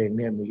นี่เองเ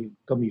นี่ย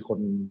ก็มีคน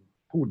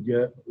พูดเย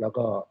อะแล้ว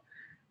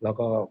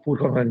ก็พูด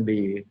ค่อนข้าง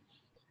ดี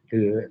คื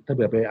อถ้าเ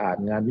กิดไปอ่าน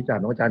งานวิจาร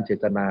ณ์ของอาจารย์เจ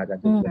ตนา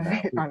พูดได้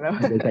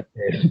ชัดเจ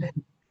น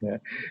นะ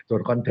ส่ว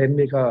นคอนเทนต์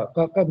นี่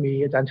ก็มี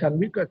อาจารย์ชัน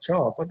วิทย์ก็ช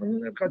อบคนนั้น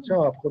ก็ช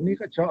อบคนนี้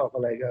ก็ชอบอ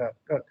ะไร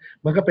ก็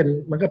มันก็เป็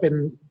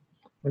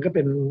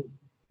น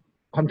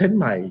คอนเทนต์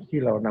ใหม่ที่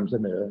เรานำเส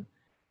นอ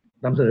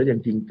อย่า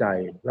งจริงใจ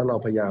แล้วเรา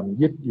พยายาม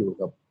ยึดอยู่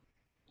กับ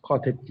ข้อ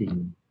เท็จจริง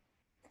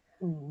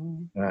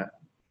นะ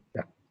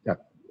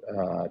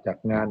จาก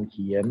งานเ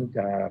ขียน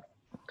จาก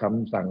ค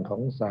ำสั่งขอ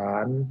งศา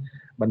ล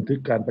บันทึก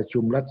การประชุ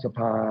มรัฐสภ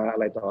าอะ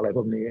ไรต่ออะไรพ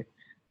วกนี้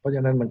เพราะฉ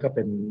ะนั้นมันก็เ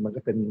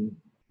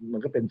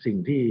ป็นสิ่ง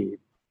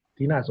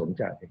ที่น่าสนใ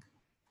จ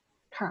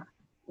ค่ะ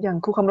อย่าง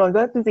ครูคำรณ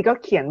ก็จริงๆก็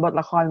เขียนบท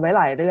ละครไว้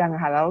หลายเรื่อง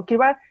ค่ะแล้วคิด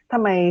ว่าทำ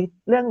ไม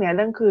เรื่อ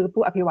งคือ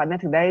ผู้อภิวัตน์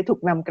ถึงได้ถูก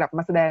นำกลับม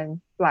าแสดง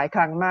หลายค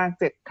รั้งมาก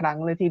7 ครั้ง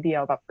เลยทีเดีย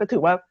วแบบก็ถื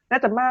อว่าน่า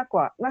จะมา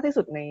กที่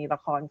สุดในละ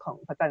ครของ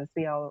พระจันทร์เ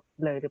สี้ยว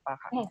เลยหรือเปล่า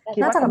คะ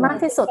น่าจะมาก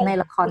ที่สุดใน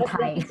ละครไท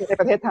ยใน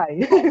ประเทศไทย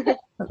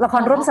ละค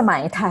รร่วมสมั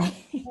ยไทย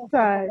ใ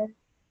ช่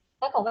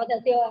ถ้าของพระจัน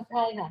ทร์เสี้ยวใ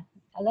ช่ค่ะ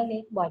เรื่องนี้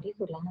บ่อยที่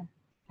สุดแล้ว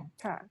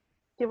ค่ะ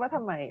คิดว่าท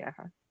ำไมอะค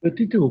ะ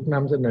ที่ถูกน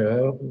ำเสนอ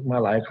มา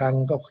หลายครั้ง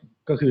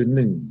ก็คือ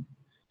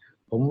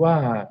1ผมว่า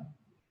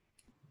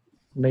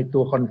ในตั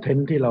วคอนเทน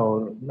ต์ที่เรา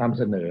นำ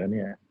เสนอเ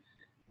นี่ย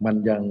มัน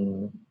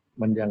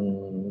ยัง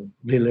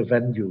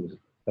relevant อยู่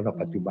สำหรับ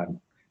ปัจจุบัน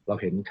เรา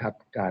เห็นชัด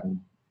การ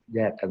แย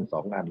กกัน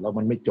2 อันแล้ว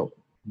มันไม่จบ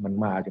มัน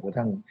มาจนกระ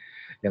ทั่ง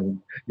อย่า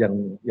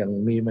ง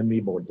มันมี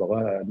บทบอก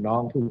ว่าน้อ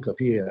งพูดกับ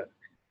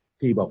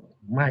พี่บอก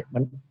ไม่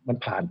มัน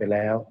ผ่านไปแ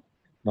ล้ว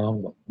น้อง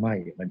บอกไม่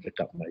มันจะ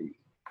กลับมาอีก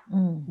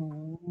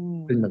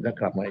ซึ่งมันก็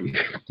กลับมาอีก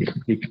จ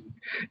ริง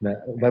ๆนะ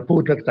มาพู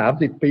ดสัก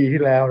30 ปี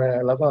ที่แล้วน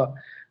ะแล้วก็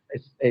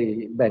ไอ้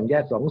แบ่งแย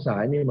ก2 สา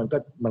ยนี่มันก็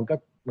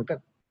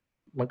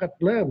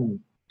เริ่ม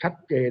ชัด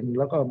เจน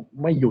แล้วก็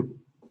ไม่หยุด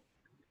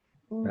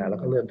นะแล้ว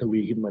ก็เริ่มท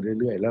วีขึ้นมา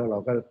เรื่อยๆแล้วเรา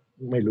ก็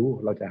ไม่รู้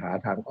เราจะหา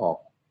ทางออก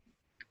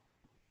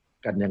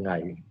กันยังไง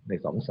ใน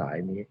2 สาย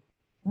นี้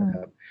นะค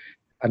รับ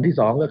อันที่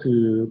2ก็คื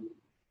อ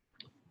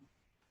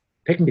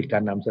เทคนิคกา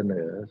รนำเสน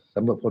อส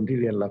ำหรับคนที่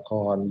เรียนละค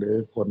รหรือ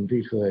คน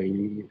ที่เคย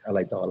อะไร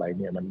ต่ออะไร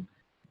เนี่ยมัน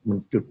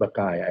จุดประ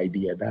กายไอเ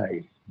ดียได้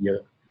เยอ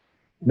ะ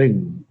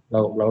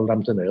เราน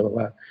ำเสนอบอก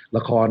ว่าล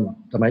ะคร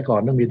สมัยก่อ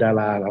นต้องมีดา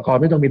ราละคร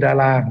ไม่ต้องมีดา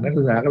รานัก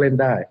ศึกษาก็เล่น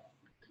ได้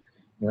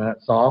นะ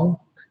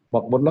2บ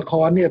อกบทละค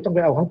รเนี่ยต้องไป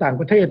เอาของต่าง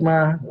ประเทศมา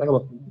แล้วก็บ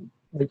อก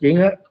ไม่จริง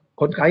ฮะ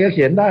คนขายก็เ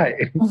ขียนได้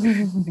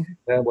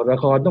บทละ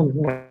ครต้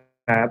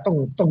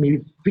องมี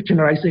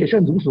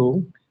fictionalization สูง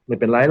ๆไม่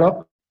เป็นไรหรอก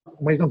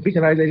ไม่ต้อง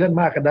fictionalization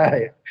มากก็ได้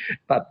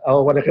ตัดเอา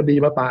วรรณคดี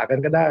มาปะกัน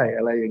ก็ได้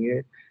อะไรอย่างเงี้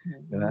ย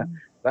นะ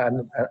และ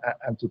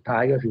อันสุดท้า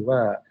ยก็คือว่า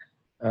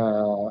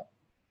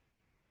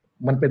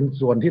มันเป็น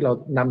ส่วนที่เรา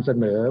นำเส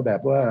นอแบ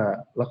บว่า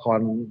ละ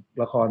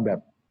ครแบบ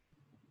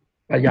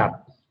ประหยัด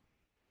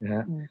นะฮ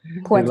ะ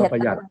คือเราปร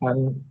ะหยัดทั้ง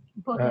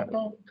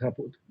ครับ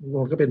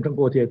มันก็เป็นทั้งโป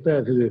รเทเตอ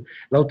ร์คือ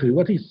เราถือ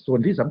ว่าที่ส่วน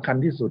ที่สำคัญ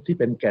ที่สุดที่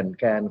เป็นแ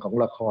ก่นของ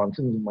ละคร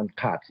ซึ่งมัน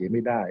ขาดเสียไ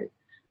ม่ได้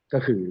ก็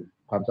คือ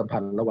ความสัมพั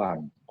นธ์ระหว่าง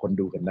คน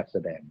ดูกับนักแส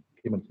ดง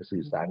ที่มันจะ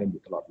สื่อสารกันอ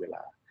ยู่ตลอดเวล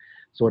า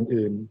ส่วน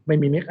อื่นไม่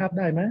มีเมคอัพ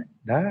ได้ไหม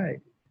ได้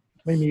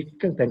ไม่มีเ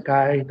ครื่องแต่งก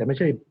ายแต่ไม่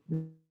ใช่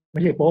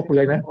โป๊เปลื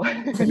อยนะ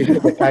ไม่มีเครื่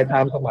องแต่งกายตา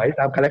มสมัย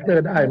ตามคาแรคเตอ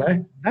ร์ได้ไหม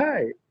ได้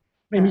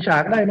ไม่มีฉา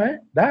กได้ไหม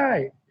ได้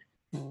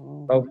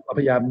เราพ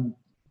ยายาม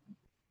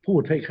พู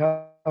ดให้เ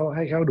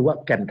ขาดูว่า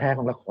แก่นแท้ข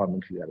องละครมั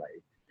นคืออะไร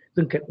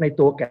ซึ่งใน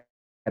ตัวแ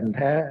ก่นแ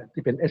ท้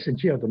ที่เป็น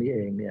essential ตัวนี้เอ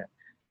งเนี่ย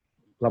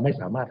เราไม่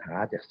สามารถหา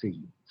จาก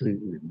สื่อ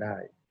อื่นได้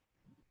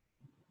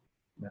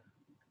นะ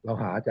เรา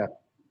หาจาก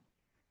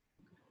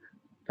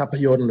ภาพ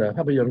ยนตร์ภ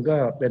าพยนตร์ก็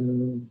เป็น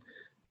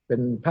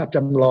ภาพจ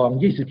ำลอง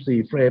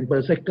24 เฟรม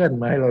per second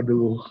มาให้เรา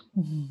ดู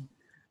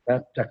นะ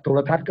จากโทร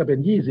ทัศน์ก็เป็น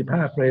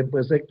25 เฟรม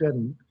per second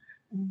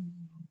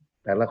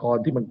แต่ละคร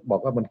ที่มันบอ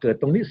กว่ามันเกิด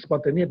ตรงนี้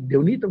spontaneous เดี๋ย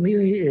วนี้ตรงนี้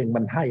เอง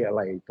มันให้อะไ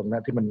รตรงนั้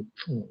นที่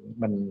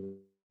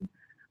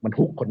มัน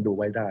ฮุกคนดู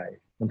ไว้ได้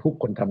มันฮุก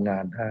คนทำงา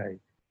นได้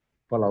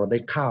เพราะเราได้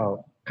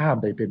ข้าม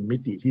ไปเป็นมิ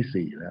ติ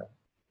ที่4แล้ว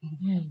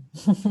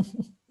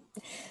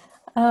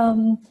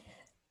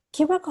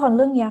คิดว่าละครเ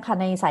รื่องนี้ค่ะ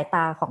ในสายต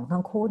าของ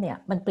ทั้งคู่เนี่ย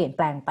มันเปลี่ยนแป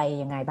ลงไป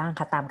ยังไงบ้าง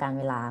คะตามกาล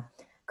เวลา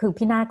คือ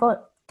พี่นาก็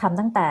ทำ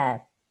ตั้งแต่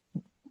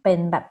เป็น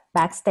แบบ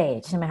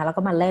backstage ใช่ไหมคะแล้ว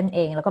ก็มาเล่นเอ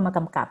งแล้วก็มาก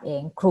ำกับเอ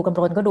งครูกำ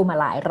รนก็ดูมา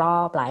หลายรอ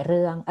บหลายเ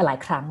รื่องหลาย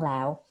ครั้งแล้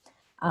ว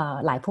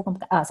หลายผู้กำ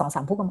กับ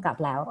2-3ผู้กำกับ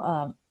แล้ว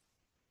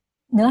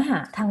เนื้อหา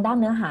ทางด้าน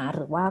เนื้อหาห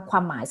รือว่าควา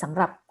มหมายสำห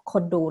รับค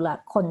นดูและ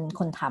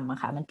คนทำอะ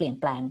ค่ะมันเปลี่ยน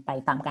แปลงไป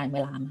ตามกาลเว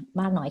ลา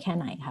มากน้อยแค่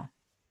ไหนคะ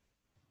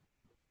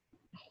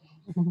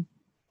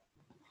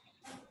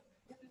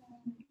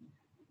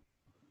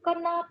ก็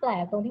น่าแปล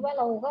กตรงที่ว่า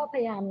เราก็พ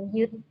ยายาม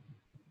ยึด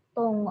ต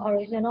รงออ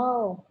ริจินอล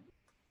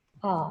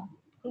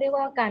เรียก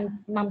ว่าการ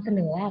นำเสน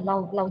อ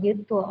เรายึด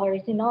ตัวออ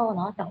ริจินอล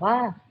เนาะแต่ว่า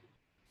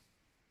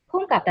ผู้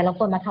กำกับแต่ละค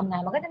นมาทำงา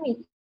นมันก็จะมี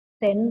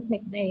เซนส์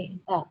ใน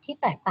ที่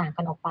แตกต่าง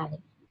กันออกไป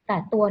แต่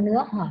ตัวเนื้อ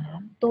หา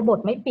ตัวบท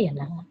ไม่เปลี่ยน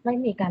นะคะไม่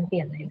มีการเป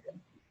ลี่ยนอะไรเลย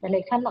ดิเร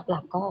กชันหลั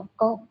ก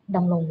ๆก็ด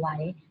ำรงไว้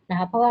นะค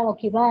ะเพราะว่าเรา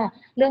คิดว่า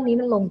เรื่องนี้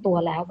มันลงตัว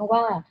แล้วเพราะว่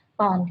า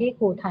ตอนที่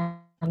ครูท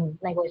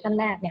ำในเวอร์ชัน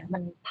แรกเนี่ยมั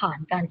นผ่าน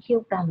การเคี่ย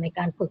วกรำในก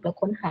ารฝึกและ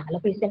ค้นหาและ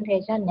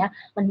presentation เนี้ย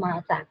มันมา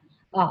จาก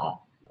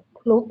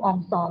กรุ๊ปออน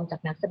ซอมจา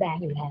กนักแสดง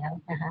อยู่แล้ว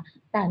นะคะ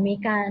แต่มี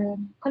การ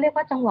เขาเรียก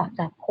ว่าจังหวะ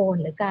จับโคน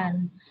หรือการ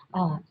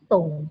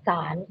ส่งส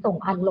ารส่ง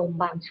อารมณ์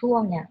บางช่ว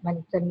งเนี่ยมัน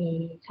จะมี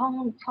ช่อ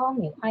ง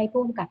หรือให้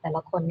ผู้กำกับแต่ล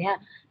ะคนเนี่ย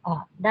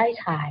ได้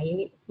ฉาย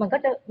มันก็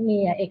จะมี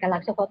เอกลัก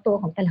ษณ์เฉพาะตัว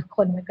ของแต่ละค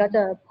นมันก็จ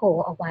ะโผล่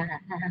ออกมา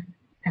นะคะ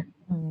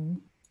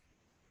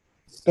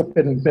ก็เ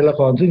ป็นละ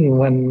ครซึ่ง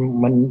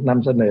มันน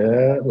ำเสนอ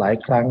หลาย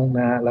ครั้ง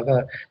นะแล้วก็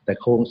แต่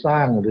โครงสร้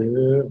างหรือ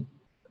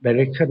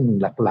direction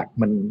หลัก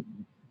ๆ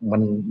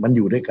มันอ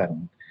ยู่ด้วยกัน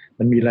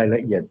มันมีรายล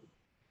ะเอียด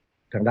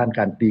ทางด้าน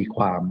การตีค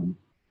วาม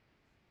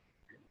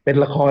เป็น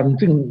ละคร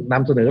ซึ่งน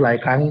ำเสนอหลาย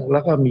ครั้งแล้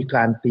วก็มีก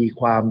ารตี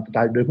ความ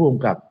โดยผู้ก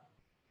ำกับ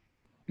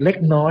เล็ก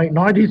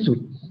น้อยที่สุด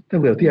ถ้า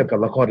เปรียบเทียบกับ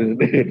ละคร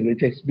อื่นๆหรือ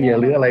เชคสเปียร์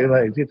หรืออะไร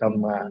ที่ท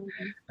ำมา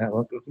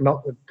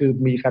คือ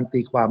มีการ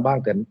ตีความบ้าง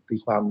แต่ตี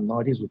ความน้อ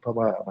ยที่สุดเพราะ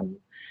ว่ามัน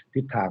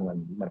ทิศทาง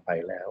มันไป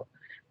แล้ว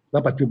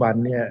ปัจจุบัน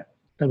เนี่ย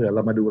ถ้าเกิดเร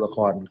ามาดูละ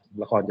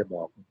ครจะบ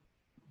อก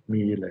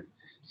มีเลย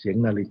เสียง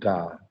นาฬิกา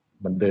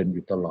มันเดินอ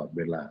ยู่ตลอดเ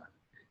วลา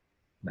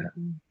นะ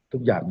ทุ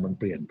กอย่างมัน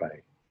เปลี่ยนไป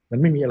มัน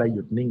ไม่มีอะไรห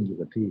ยุดนิ่งอยู่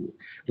กับที่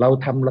เรา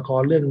ทำละค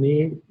รเรื่องนี้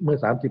เมื่อ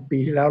30 ปี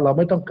ที่แล้วเรา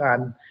ไม่ต้องการ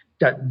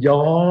จะ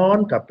ย้อน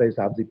กลับไป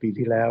30 ปี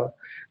ที่แล้ว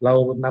เรา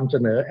นำเส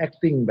นอ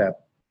acting แบบ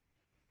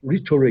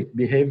rhetoric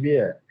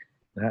behavior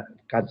นะฮะ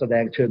การแสด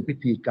งเชิงพิ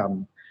ธีกรรม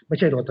ไม่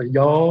ใช่เราจะ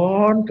ย้อ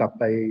นกลับ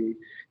ไป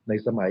ใน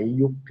สมัย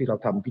ยุคที่เรา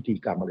ทำพิธี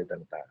กรรมอะไร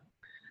ต่าง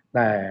ๆแ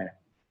ต่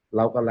เ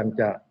รากำลัง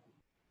จะ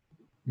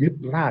ยึด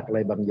รากอะไร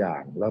บางอย่า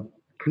งแล้ว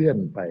เคลื่อน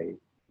ไป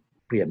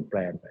เปลี่ยนแปล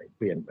งไ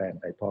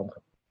ปพร้อมกั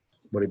บ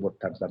บริบท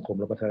ทางสังคม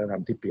และวัฒนธรร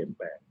มที่เปลี่ยนแ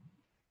ปลง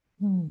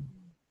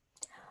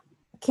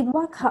คิด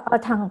ว่า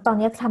ทางตอน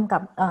นี้ทำกั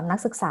บนัก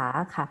ศึกษา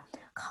ค่ะ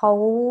เขา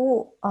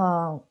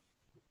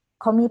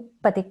มี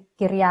ปฏิ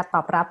กิริยาต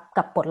อบรับ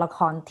กับบทละค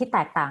รที่แต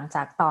กต่างจ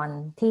ากตอน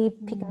ที่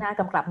พี่นา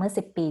กำกับเมื่อ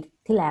10 ปี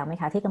ที่แล้วไหม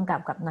คะที่กำกับ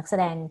กับนักแส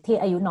ดงที่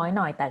อายุน้อยห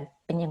น่อยแต่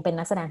ยังเป็น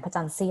นักแสดงพระ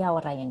จันทร์เสี้ยว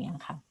อะไรอย่างเงี้ย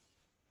ค่ะ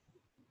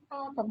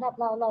สำหรับ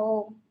เรา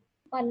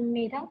มัน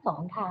มีทั้งสอ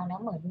งทางน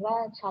ะเหมือนว่า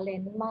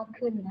challenge มาก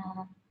ขึ้นนะค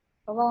ะ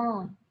เพราะว่า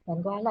เหมือน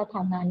ว่าเราท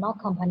ำงานนอก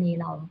คอมพานี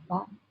เราว่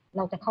าเ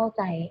ราจะเข้าใ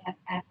จ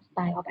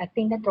style of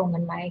acting ได้ตรงกั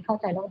นไหมเข้า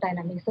ใจโลก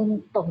dynamism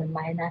ตรงกันไหม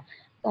นะ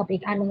กับอี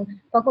กอันนึง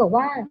ปรากฏ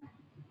ว่า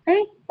เฮ้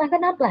ยมันก็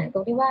น่าแปลกตร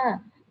งที่ว่า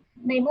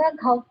ในเมื่อ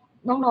เขา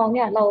น้องๆเ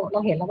นี่ยเรา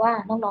เห็นแล้วว่า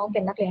น้องๆเป็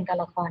นนักเรียนการ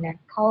ละครเนี่ย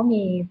เขา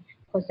มี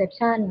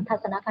perception ทั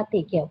ศนคติ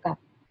เกี่ยวกับ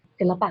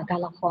ศิลปะกา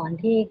รละคร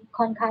ที่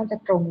ค่อนข้างจะ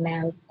ตรงแน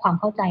วความ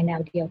เข้าใจแน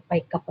วเดียวไป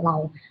กับเรา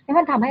แล้ว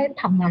มันทำให้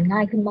ทำงานง่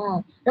ายขึ้นมาก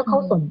แล้วเขา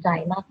สนใจ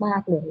มา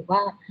กๆเลยว่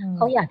าเข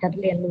าอยากจะ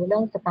เรียนรู้เรื่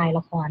องสไตล์ล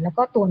ะครแล้ว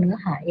ก็ตัวเนื้อ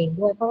หาเอง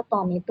ด้วยเพราะต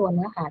อนนี้ตัวเ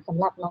นื้อหาสำ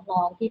หรับน้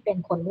องๆที่เป็น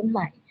คนรุ่นให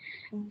ม่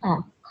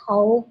เขา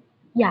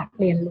อยาก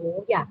เรียนรู้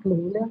อยาก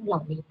รู้เรื่องเหล่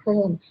านี้เ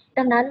พิ่ม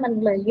ดังนั้นมัน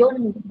เลยย่น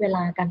เวล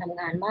าการทำ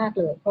งานมาก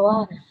เลยเพราะว่า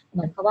เห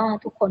มือนกับว่า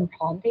ทุกคนพ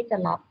ร้อมที่จะ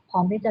รับพร้อ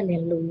มที่จะเรีย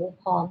นรู้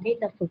พร้อมที่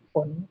จะฝึกฝ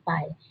นไป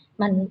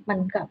มัน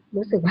กับ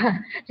รู้สึกว่า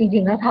จริ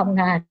งๆแล้วทำ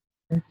งาน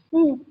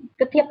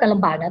ก็เทียบกันล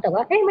ำบากนะแต่ว่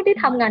าไม่ได้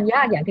ทำงานย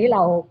ากอย่างที่เร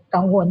า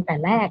กังวลแต่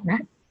แรกนะ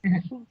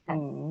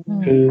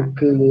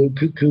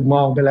คือม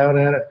องไปแล้วน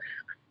ะ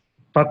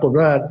ปรากฏ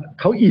ว่า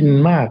เขาอิน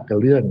มากกับ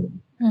เรื่อง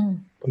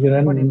เพราะฉะนั้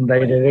นใน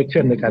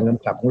direction ในการก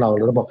ำกับของเรา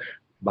บอก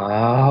เ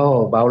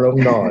บาลง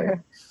หน่อย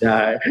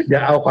อย่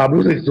าเอาความ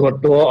รู้สึกส่วน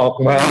ตัวออก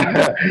มา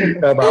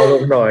เบาล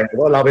งหน่อยเพ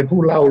ราะเราเป็น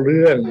ผู้เล่าเ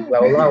รื่องเร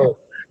าเ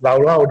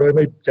ล่าโดยไ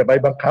ม่จะไป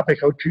บังคับให้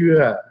เขาเชื่อ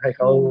ให้เ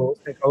ขา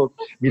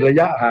มีระ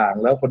ยะห่าง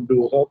แล้วคนดู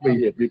เขามี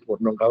เหตุมีผล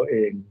ของเขาเอ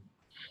ง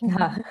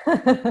ค่ะ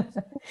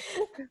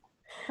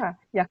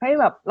อยากให้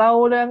แบบเล่า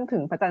เรื่องถึ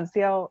งพระจันทร์เ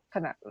สี้ยวข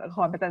ณะละค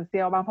รพระจันทร์เ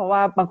สี้ยวบ้างเพราะว่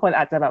าบางคน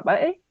อาจจะแบบว่า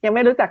ยังไ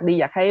ม่รู้จักดี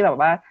อยากให้แบบ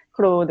ว่าค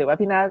รูหรือว่า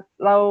พี่นา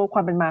เล่าคว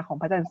ามเป็นมาของ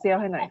พระจันทร์เสี้ยว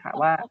ให้หน่อยค่ะ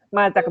ว่าม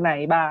าจากไหน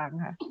บ้าง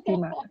ค่ะที่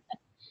มา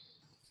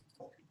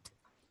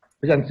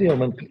พระจันทร์เสี้ยว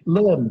มันเ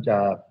ริ่มจ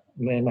าก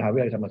ในมหาวิท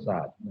ยาลัยธรรมศา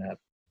สตร์นะครับ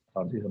ต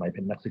อนที่สมัยเ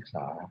ป็นนักศึกษ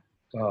า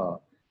ก็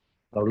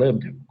เราเริ่ม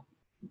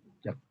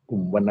จากกลุ่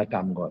มวรรณกร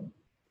รมก่อน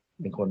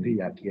เป็นคนที่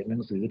อยากเขียนหนั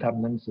งสือท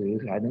ำหนังสือ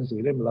ขายหนังสือ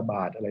เล่มละบ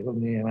าทอะไรพวก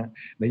นี้นะ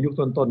ในยุค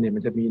ต้นๆเนี่ยมั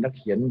นจะมีนัก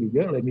เขียนอยู่เย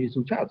อะเลยมี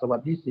สุชาติสวัส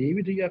ดิ์ศรี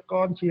วิทยาก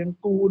รเชียง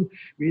กูล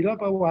วีร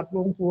ประวัติว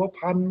งศ์พัว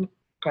พันธ์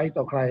ใคร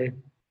ต่อใคร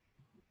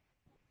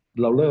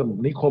เราเริ่ม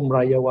นิคมร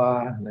ายวา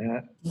นะฮ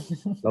ะ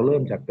เราเริ่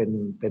มจากเป็น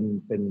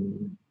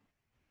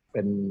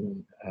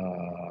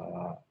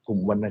กลุ่ม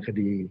วรรณค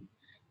ดี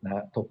นะฮ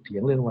ะถกเถีย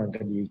งเรื่องวรรณ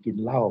คดีกิน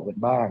เหล้ากัน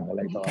บ้างอะไ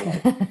รต่ออะไร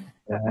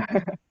นะฮะ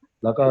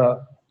แล้วก็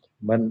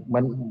มั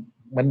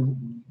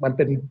นเ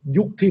ป็น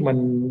ยุคที่มัน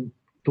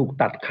ถูก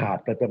ตัดขาด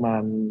ไปประมา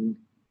ณ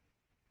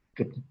เ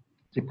กือบ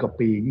10 กว่า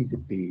ปี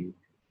20 ปี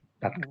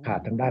ตัดขาด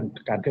ทางด้าน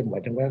การเคลื่อนไหว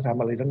ทางวัฒนธรรม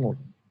อะไรทั้งหมด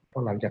เพรา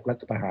ะหลังจากรั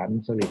ฐประหาร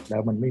สฤษดิ์แล้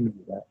วมันไม่มี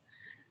แล้ว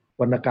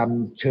วรรณกรรม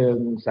เชิง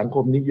สังค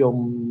มนิยม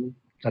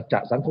สัจจะ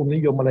สังคมนิ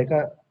ยมอะไรก็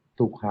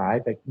ถูกหาย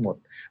ไปหมด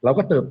เรา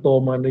ก็เติบโต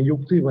มาในยุค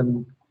ที่มัน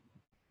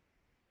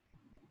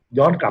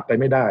ย้อนกลับไป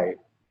ไม่ได้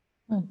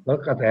แล้ว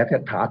กระแส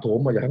ถาโถม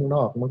มาจากข้างน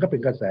อกมันก็เป็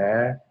นกระแส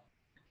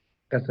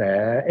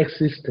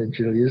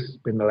existentialist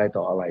เป็นอะไร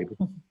ต่ออะไร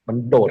มัน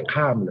โดด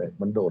ข้ามเลย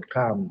มันโดด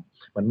ข้าม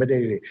มันไม่ได้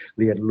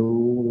เรียน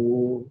รู้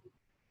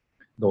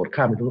โดด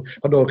ข้ามไปตรงนู้น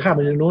พอโดดข้ามไ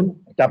ปตรงนู้น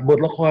จับบท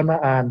ละครมา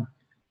อ่าน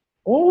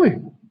โอ้ย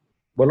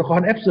บทละคร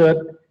แอบเสิร์ต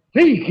เ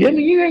ฮ้ยเขียนอ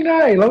ย่างนี้ง่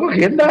ายๆเราก็เ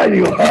ขียนได้ดี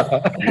กว่า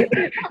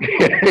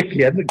เ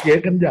ขียน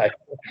กันใหญ่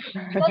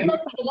เริ่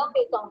ม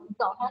ปี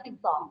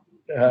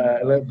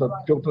2512เริ่ม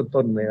ช่วง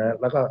ต้นๆเลยนะ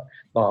แล้วก็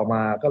ต่อม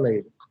าก็เลย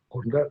ค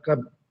นก็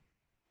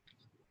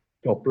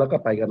จบแล้วก็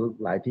ไปกัน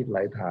หลายทิศหล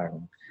ายทาง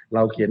เร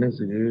าเขียนหนัง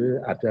สือ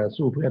อาจจะ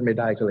สู้เพื่อนไม่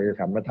ได้ก็เลย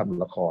ท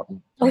ำละคร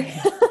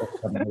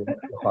ทำ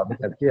ละครเป็น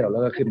การเที่ยวแล้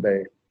วก็ขึ้นไป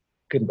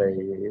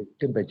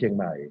เชียงใ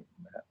หม่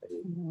นะฮะ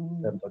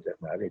เริ่มต้นจาก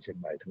มหาวิทยาลัยเชียง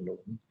ใหม่ทางโน้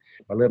น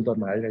มาเริ่มต้น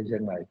มหาวิทยาลัยเชีย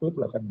งใหม่ปุ๊บ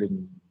เราก็ดึง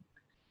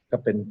ก็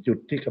เป็นจุด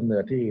ที่กำเนิ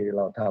ดที่เ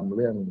ราทำเ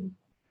รื่อง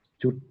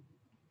ชุด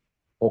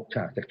6 ฉ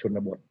ากจากชน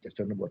บท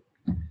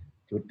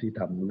ชุดที่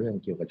ทำเรื่อง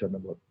เกี่ยวกับชน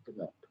บท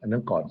อันนั้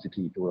นก่อน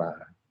14 ตุลา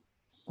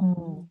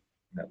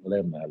เ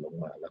ริ่มมาลง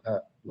มาแล้วก็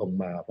ลง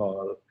มาพ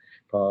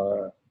อ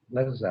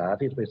นักศึกษา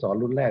ที่ไปสอน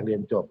รุ่นแรกเรีย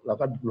นจบเรา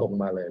ก็ลง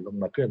มาเลยลง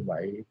มาเคลื่อนไหว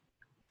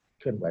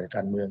ก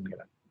ารเมืองนี่แ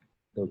หละ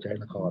โดยใช้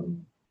ละคร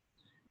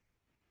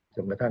จ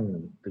นกระทั่ง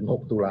ถึง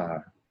6 ตุลา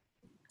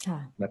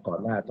นะก่อน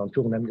หน้าตอน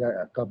ช่วงนั้น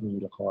ก็มี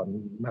ละคร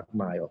มาก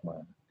มายออกมา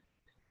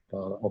พอ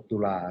6 ตุ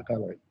ลาก็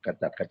เลยกระ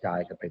จัดกระจาย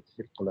กันไป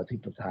คนละทิศ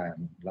ทาง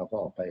เราก็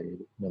ออกไป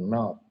เมืองน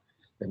อก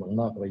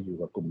ไปอยู่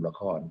กับกลุ่มละ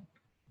คร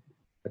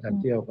อาจารย์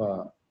เจี้ยวก็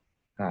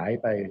หาย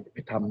ไป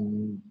ท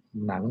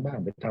ำหนังบ้าง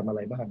ไปทำอะไร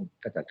บ้าง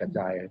กระจัดกระจ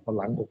ายพอ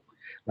หลั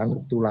ง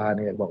 6 ตุลาเ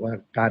นี่ยบอกว่า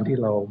การที่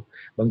เรา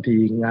บางที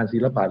งานศิ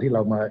ลปะที่เร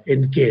ามา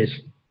engage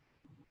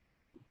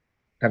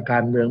ทางกา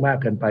รเมืองมาก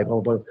เกินไปพ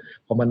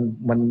อ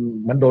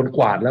มันโดนก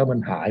วาดแล้วมัน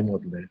หายหม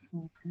ดเลย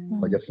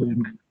พอจะฟื้น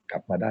กลั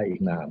บมาได้อี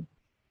กนาน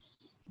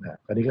นะ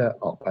คราวนี้ก็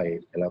ออกไป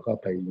แล้วก็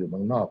ไปอยู่เมื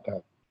องนอกก็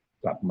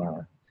กลับม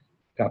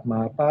า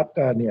ปั๊บ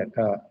ก็เนี่ย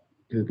ก็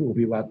คือผู้อ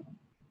ภิวัตร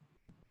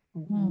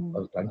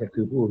หลังจาก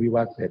คือผู้อภิ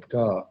วัตรเสร็จ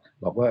ก็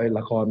บอกว่า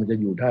ละครมันจะ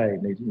อยู่ได้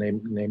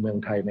ในเมือง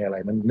ไทยในอะไร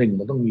มัน1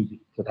มันต้องมี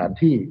สถาน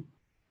ที่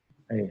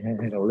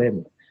ให้เราเล่น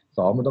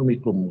2มันต้องมี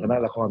กลุ่มคณะ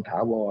ละครถา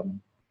วร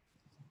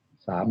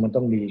3มัน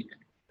ต้องมี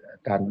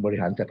การบริ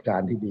หารจัดกา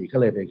รที่ดีก็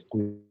เลยไปคุ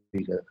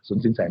ยกับสุน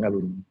ทรแสงอ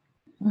รุณ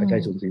ไม่ใช่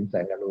สุนทรแส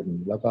งอรุณ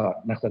แล้วก็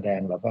นักแสดง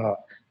เราก็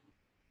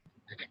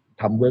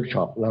ทำเวิร์ก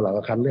ช็อปแล้วเรา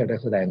ก็คัดเลือกนั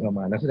กแสดงเข้า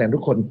มานักแสดงทุ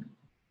กคน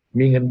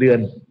มีเงินเดือน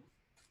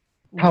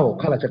เท่า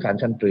ข้าราชการ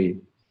ชั้นตรี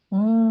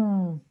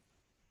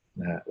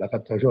นะฮะแล้วก็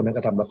ช่วงนั้น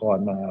ก็ทำละคร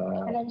มา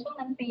ช่วง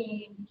นั้นปี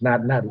น่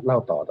าเล่า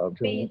ต่อตอน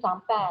ช่วงปี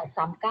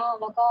38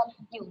 39แล้วก็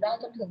อยู่ได้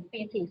จนถึงปี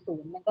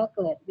40มันก็เ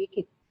กิดวิก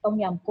ฤตต้ม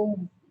ยำกุ้ง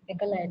มัน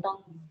ก็เลยต้อง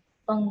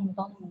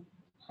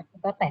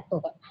ก็แตกตัว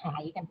กับหา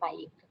ยกันไป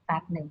อีกสักแ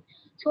ป๊บหนึ่ง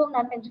ช่วง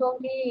นั้นเป็นช่วง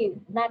ที่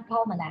น่าเข้า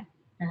มาแล้ว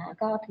นะ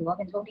ก็ถือว่า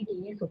เป็นช่วงที่ดี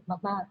ที่สุด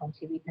มากๆของ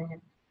ชีวิตน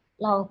ะ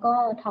เราก็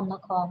ทำละ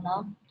ครเนา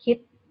ะคิด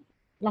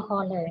ละค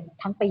รเลย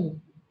ทั้งปี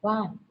ว่า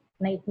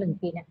ใน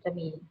1 ปีเนี่ยจะ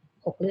มี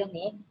6 เรื่อง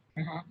นี้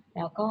นะคะแ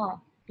ล้วก็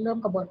เริ่ม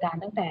กระบวนการ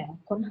ตั้งแต่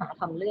ค้นหา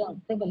ทำเรื่อง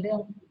ซึ่งเป็นเรื่อ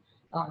ง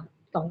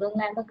2 เรื่อง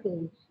แรกก็คือ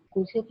กู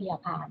ชื่อพยา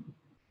พาน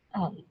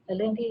เ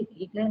รื่องที่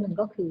อีกเรื่องหนึ่ง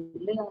ก็คือ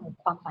เรื่อง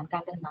ความฝันกา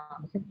รเดินน้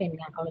ำซึ่งเป็น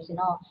งานออริจิ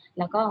นอล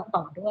แล้วก็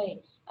ต่อด้วย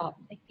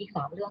อีก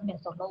3 เรื่องเป็น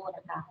โซโล่น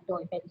ะคะโด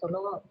ยเป็นโซโ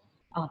ล่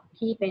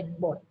ที่เป็น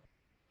บท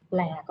แป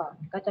ลก่อน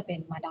ก็จะเป็น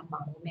มาดามเหม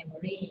าเมมโม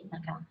รี่น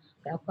ะคะ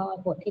แล้วก็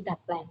บทที่ดัด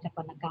แปลงจากว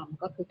รรณกรรม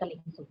ก็คือตลิ่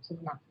งสูงซึ่ง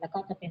หนักแล้วก็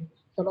จะเป็น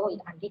โซโล่อี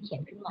กอันที่เขีย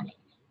นขึ้นใหม่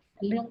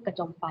เรื่องกระ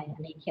จมไฟอั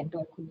นนี้เขียนโด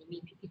ยคุณมี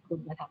พิพิคุณ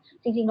นะคะ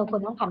จริงๆเราคว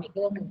รต้องทำอีกเ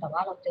รื่องหนึ่งแต่ว่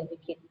าเราเจอวิ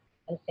กฤต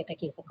เศรษฐ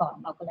กิจซะก่อน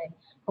เราก็เลย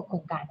พวกโคร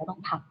งการก็ต้อ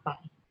งพักไป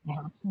นะค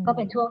ะก็เ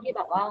ป็นช่วงที่แ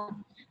บบว่า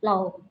เรา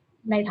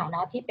ในฐานะ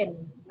ที่เป็น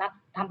นัก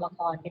ทำละค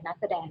รเป็นนัก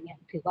แสดงเนี่ย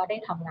ถือว่าได้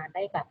ทำงานไ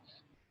ด้แบบ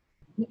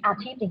มีอา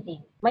ชีพจริง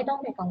ๆไม่ต้อง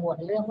ไปกังวล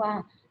เรื่องว่า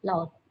เร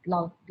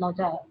า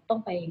จะต้อ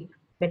งไป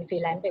เป็นฟรี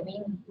แลนซ์ไปวิ่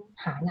ง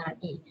หางาน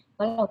อีกเพ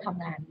ราะเราท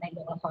ำงานในโร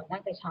งละครตั้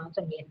งแต่เช้าจ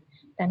นเย็น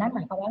แต่นั่นหม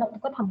ายความว่าเรา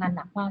ก็ทำงานห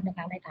นักมากนะค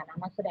ะในฐานะ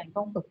นักแสดง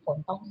ต้องฝึกฝน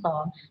ต้องซ้อ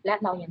มและ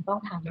เรายังต้อง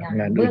ทำงาน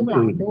เบื้องห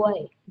ลังด้วย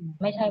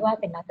ไม่ใช่ว่า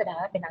เป็นนักแสดง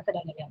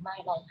อย่างเดียวไม่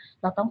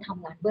เราต้องท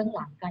ำงานเบื้องห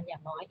ลังกันอย่า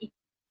งน้อยอีก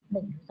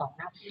 1-2 ห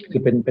น้าที่คื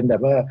อเป็นแบ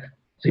บว่า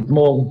10 โ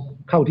มง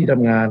เข้าที่ท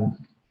ำงาน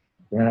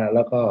นะฮะแ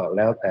ล้วก็แ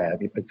ล้วแต่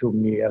มีประชุม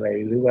มีอะไร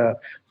หรือว่า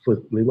ฝึก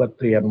หรือว่าเ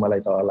ตรียมอะไร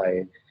ต่ออะไร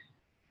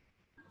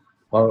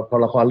พอ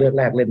ละครเรื่อง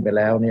แรกเล่นไป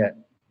แล้วเนี่ย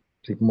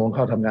10 โมงเ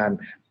ข้าทำงาน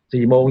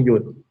4 โมงหยุ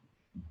ด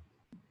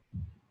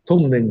1 ทุ่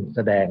มแ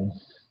สดง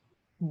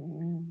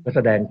ก็แส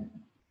ดง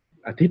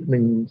อาทิตย์ห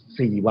นึ่ง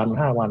4 วัน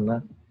5 วันน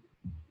ะ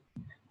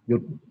หยุ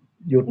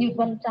ด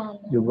วันจันทร์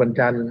หยุดวัน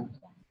จันทร์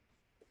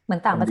เหมือ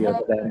นต่างประเทศ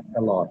แสดงต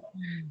ลอด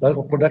แล้ว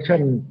โปรดัก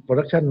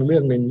ชันเรื่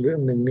องหนึ่ง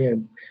เนี่ย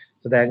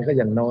แสดงก็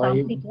อย่างน้อย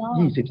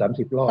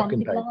20-30 รอบขึ้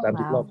นไป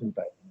30 รอบขึ้นไ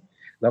ป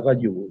แล้วก็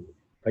อยู่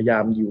พยายา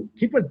มอยู่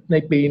คิดว่าใน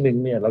ปีหนึ่ง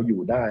เนี่ยเราอ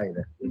ยู่ได้น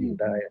ะเราอยู่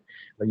ไ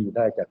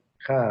ด้จาก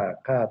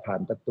ค่าผ่า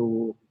นประตู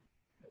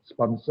สป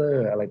อนเซอ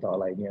ร์อะไรต่ออะ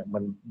ไรเนี่ยมั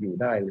นอยู่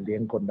ได้เลี้ย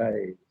งคนได้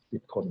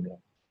10 คนเนี่ย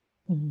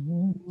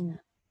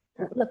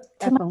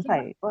สงสั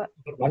ยว่า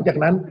หลังจา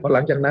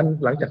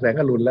กแสง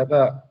อรุณแล้ว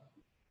ก็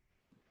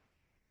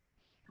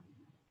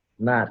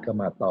นาฏก็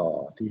มาต่อ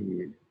ที่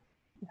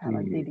สถาบั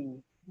นปรี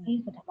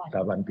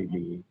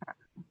ดี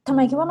ทำไม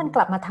คิดว่ามันก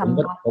ลับมาท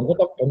ำผมก็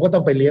ต้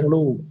องไปเลี้ยง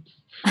ลูก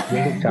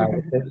ชาย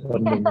ค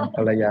นหนึ่งภ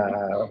ร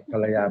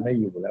รยาไม่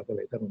อยู่แล้วก็เ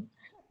ลยต้อง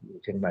อยู่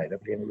เชียงใหม่แล้ว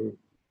เลี้ยงลูก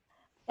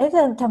จ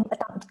ะ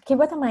คิด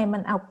ว่าทำไมมั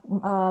นเอา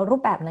รู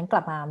ปแบบนั้นก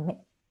ลับ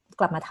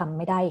มาทำไ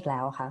ม่ได้อีกแล้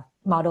วคะ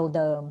โมเดลเ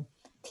ดิม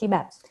ที่แบ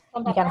บ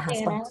มีการหา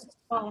สปอนเซอร์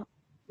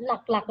ห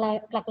ลัก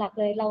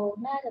เลยเรา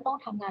น่าจะต้อง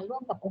ทำงานร่ว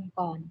มกับองค์ก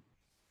ร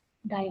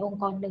ใดอง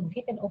ค์กรหนึ่ง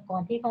ที่เป็นองค์ก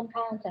รที่ค่อน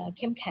ข้างจะเ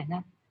ข้มแข็ง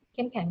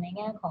ในแ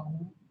ง่ของ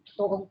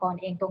ตัวองค์กร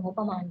เองตัวงบ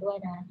ประมาณด้วย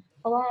นะ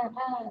เพราะว่า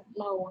ถ้า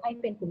เราให้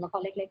เป็นกลุ่มละค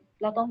รเล็ก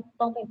ๆเรา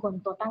ต้องเป็นคน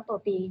ตัวตั้งตัว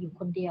ตีอยู่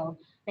คนเดียว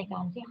ในกา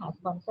รที่หาส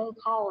ปอนเซอร์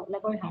เข้าและ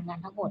บริหารงาน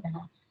ทั้งหมดนะค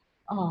ะ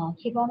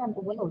คิดว่ามันโอ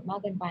เวอร์โหลดมา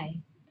กเกินไป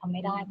ทำไ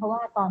ม่ได้เพราะว่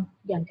า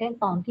อย่างเช่น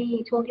ตอนที่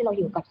ช่วงที่เรา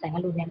อยู่กับแสงอ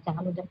รุณเนี่ยแสง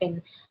อรุณจะเป็น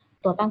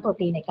ตัวตั้งตัว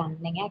ตีใ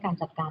นแง่การ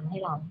จัดการให้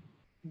เรา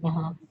นะค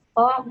ะเพร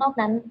าะว่านอก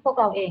นั้นพวก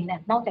เราเองเนี่ย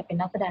นอกจากเป็น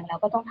นักแสดงแล้ว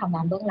ก็ต้องทำง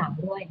านเบื้องหลัง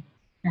ด้วย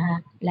นะคะ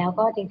แล้ว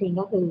ก็จริงๆ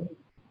ก็คือ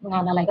งา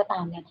นอะไรก็ตา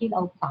มเนี่ยที่เร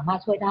าสามารถ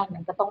ช่วยได้มั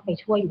นก็ต้องไป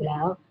ช่วยอยู่แล้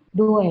ว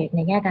ด้วยใน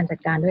แง่การจัด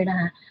การด้วยนะ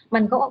คะมั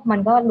น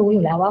ก็รู้อ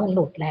ยู่แล้วว่ามันห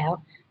ลุดแล้ว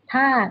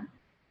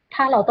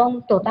ถ้าเราต้อง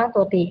ตัวตั้ง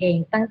ตัวตีเอง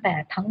ตั้งแต่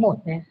ทั้งหมด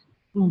เนี่ย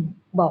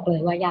บอกเล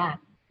ยว่ายาก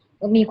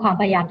มีความ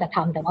พยายามจะท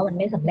ำแต่ว่ามัน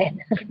ไม่สำเร็จ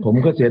ผม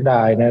ก็เสียด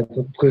ายนะ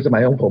คือสมั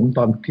ยของผมต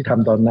อนที่ท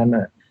ำตอนนั้น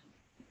น่ะ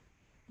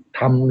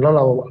ทำแล้วเ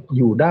ราอ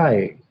ยู่ได้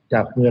จ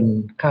ากเงิน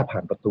ค่าผ่า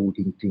นประตูจ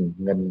ริง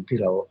ๆเงินที่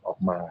เราออก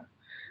มา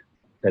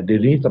แต่เดี๋ย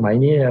วนี้สมัย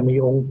นี้มี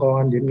องค์ก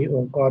รเดี๋ยวมีอ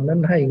งค์กรนั้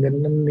นให้เงิน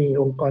นั้นนี่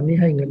องค์กรนี้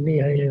ให้เงินนี่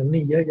ให้เงิน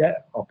นี่เยอะแยะ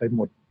ออกไปห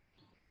มด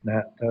น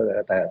ะ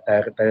แ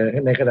ต่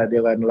ในขณะเดี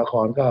ยวกันละค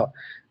รก็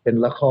เป็น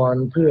ละคร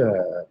เพื่อ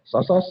ส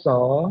ส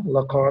ล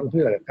ะครเ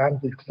พื่อการ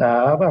ศึกษา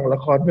บ้างละ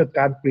ครเพื่อ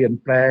การเปลี่ยน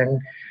แปลง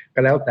ก็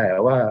แล้วแต่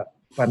ว่า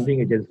funding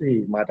agency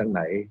มาทางไห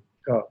น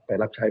ก็ไป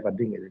รับใช้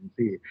funding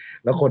agency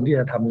แล้วคนที่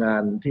จะทำงา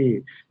น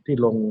ที่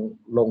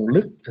ลง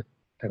ลึก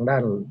ทาง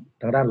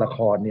ด้านละค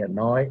รเนี่ย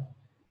น้อย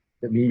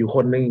จะมีอยู่ค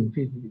นหนึ่ง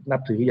ที่นั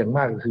บถืออย่างม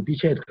ากก็คือพี่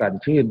เชษฐ์ กลั่น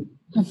ชื่น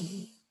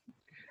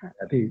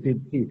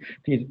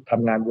ที่ท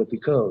ำงาน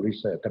vertical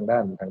research ทางด้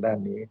าน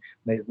นี้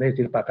ใน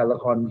ศิลปะการละ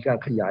ครมีการ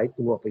ขยาย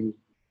ตัวไป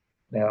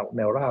แ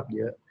นวราบเ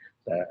ยอะ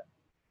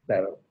แต่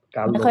ก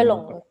ารล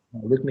ง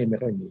ลึกนี่ไม่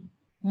ค่อยมี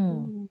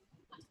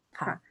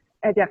ค่ะ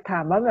อยากถา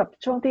มว่าแบบ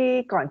ช่วงที่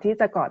ก่อนที่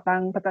จะก่อตั้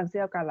งพระจันทร์เ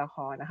สี้ยวการละค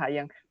รนะคะ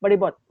ยังบริ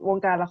บทวง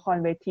การละคร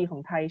เวทีขอ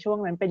งไทยช่วง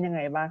นั้นเป็นยังไง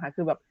บ้างคะ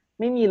คือแบบ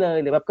ไม่มีเลย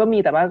หรือแบบก็มี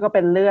แต่ว่าก็เ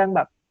ป็นเรื่องแ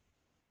บบ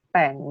แ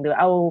ต่งหรือ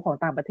เอาของ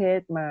ต่างประเทศ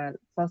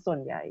มาส่วน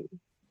ใหญ่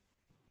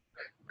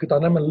คือตอ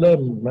นนั้นมันเ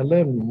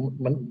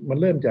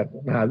ริ่มจาก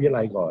มหาวิทยา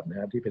ลัยก่อนนะ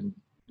ฮะที่เป็น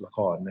ละค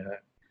รนะฮะ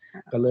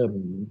ก็เริ่ม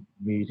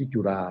มีที่จุ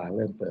ฬาเ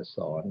ริ่มเปิดส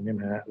อนใช่ไห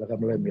มฮะแล้วก็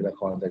เริ่มมีละ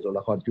ครแต่ตัว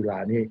ละครจุฬา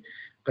นี่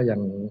ก็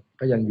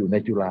ยังอยู่ใน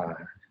จุฬา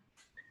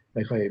ไ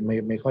ม่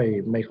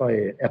ค่อย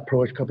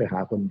approach เข้าไปหา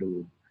คนดู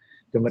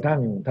จนกระทั่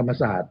งธรรม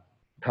ศาสตร์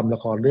ทำละ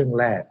ครเรื่อง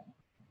แรก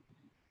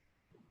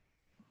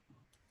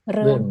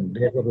เรื่อง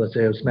Death of the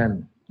Salesman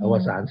อว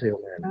สานเซล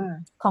แมน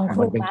ของค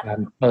รูมันเป็นการ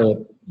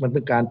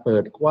เปิ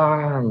ดกว้า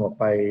งออก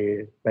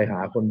ไปหา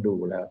คนดู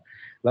แ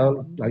ล้ว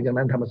หลังจาก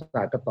นั้นธรรมศ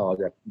าสตร์ก็ต่อ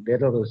จาก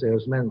Death of the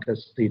Salesman กับ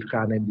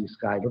Streetcar Named the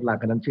Sky รถราง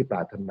คันนั้นชื่อปร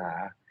ารถนา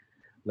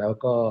แล้ว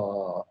ก็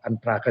อัน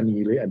ตราคณี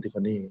หรืออันติโก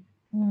นี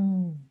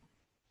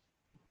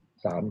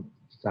ส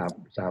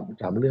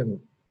ามเรื่อง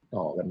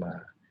ต่อกันมา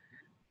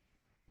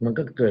มัน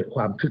ก็เกิดค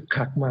วามคึก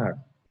คักมาก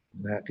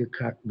นะคึก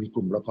คักมีก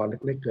ลุ่มละคร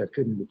เล็กๆเกิด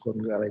ขึ้นบุคคล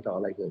อะไรต่ออ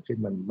ะไรเกิดขึ้น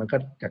มันก็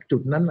จากจุ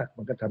ดนั้นแหละ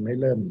มันก็ทำให้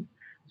เริ่ม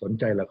สน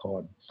ใจละค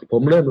รผ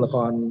มเริ่มละค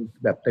ร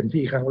แบบเต็ม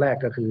ที่ครั้งแรก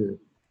ก็คือ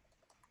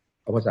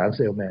อวสานเซ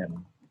ลแมน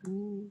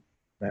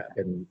นะเ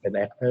ป็นแ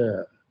อคเตอ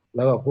ร์แ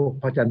ล้วก็พวก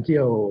พระจันทร์เจี้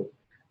ยว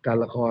การ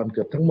ละครเ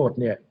กือบทั้งหมด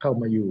เนี่ยเข้า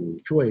มาอยู่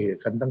ช่วย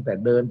กันตั้งแต่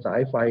เดินสา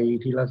ยไฟ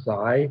ทีละส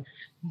าย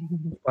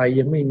ไฟ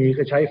ยังไม่มี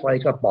ก็ใช้ไฟ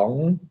กระป๋อง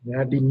น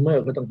ะดิมเมอ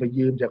ร์ก็ต้องไป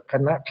ยืมจากค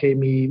ณะเค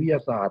มีวิทย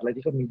าศาสตร์อะไร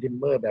ที่เขามีดิม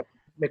เมอร์แบบ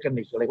เมคา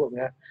นิกอะไรพวก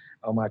นี้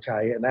เอามาใช้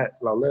นะ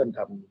เราเริ่ม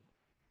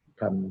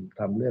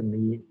ทำเรื่อง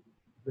นี้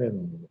เรื่อง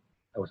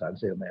อวสาน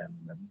เซลแมน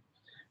นั้น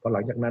พอหลั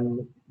งจากนั้น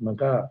มัน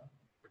ก็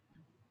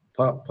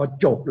พอ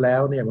จบแล้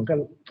วเนี่ยมันก็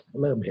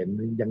เริ่มเห็น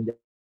ยัง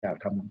อยาก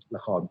ทำล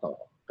ะครต่อ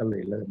ก็เล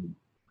ยเริ่ม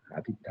หา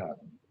ทิศทาง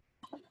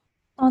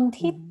ตอน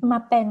ที่มา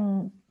เป็น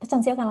พระจันท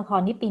ร์เสี้ยวการละค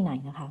รนี่ปีไหน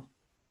นะคะ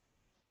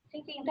จ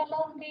ริงๆก็เ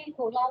ริ่มที่ค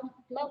รูเ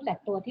ริ่มจาก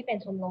ตัวที่เป็น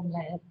ชมรมเล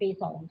ยปี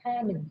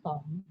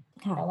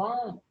2512แต่ว่า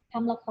ท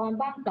ำละคร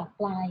บ้างปรับ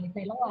ปลายใน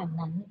ระหว่าง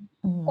นั้น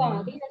กว่า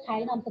ที่จะใช้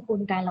นามสกุ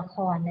ลการละค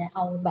รเนี่ยเอ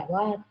าแบบ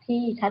ว่า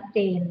ที่ชัดเจ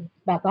น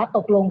แบบว่าต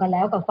กลงกันแ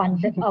ล้วกับฟัน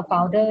โฟ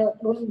ลเดอร์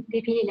รุ่น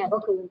พี่ๆเนี่ยก็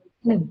คือ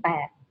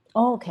18โอ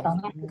เค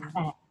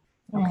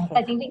2518แ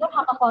ต่จริงๆก็ท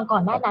ำละครก่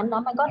อนหน้านั้นน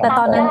ะมันก็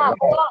ตอนนั้น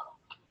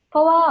เพร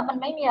าะว่ามัน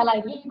ไม่มีอะไร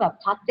ที่แบบ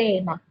ชัดเจน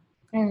อ่ะ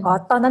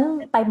ตอนนั้น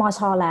ไปมช.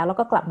แล้ว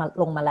ก็กลับมา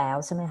ลงมาแล้ว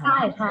ใช่ไหมคะใ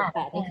ช่ใช่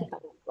นี่คือ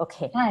โอเค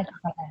ใช่ค่ะ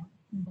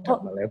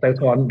แต่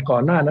ก่อ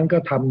นหน้านั้นก็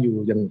ทำอยู่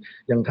อ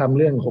ย่างทำ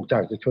เรื่อง6จา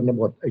กชน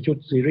บทไอชุด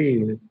ซีรีส์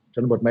ช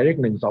นบทหมายเลข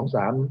1 2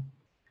 3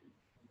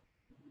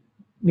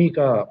นี่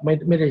ก็ไ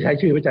ม่ได้ใช้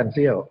ชื่อพระจันทร์เ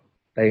สี้ยว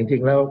แต่จริ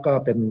งๆแล้วก็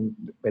เ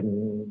ป็น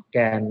แก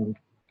น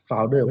โฟ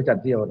ลเดอร์พระจันท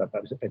ร์เสี้ยว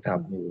ไปท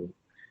ำอยู่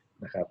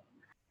นะครับ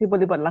คือบ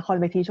ริบทละคร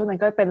เวทีช่วงนั้น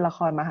ก็เป็นละค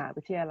รมหา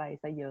วิทยาลัย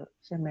ซะเยอะ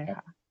ใช่ไหมค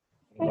ะ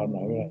ตอนไหน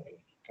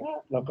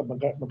เราก็มัน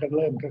ก็เ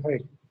ริ่มค่อย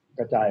ๆก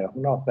ระจายออกข้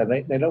างนอกแต่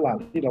ในระหว่าง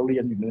ที่เราเรี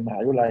ยนอยู่ในมหา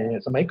วิทยาลัย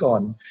สมัยก่อ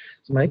น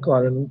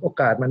โอ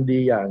กาสมันดี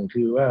อย่าง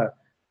คือว่า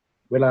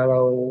เวลาเรา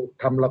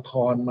ทำละค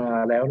รมา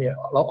แล้วเนี่ย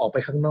เราออกไป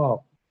ข้างนอก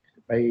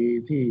ไป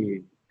ที่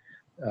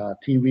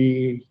ทีวี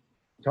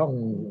ช่อง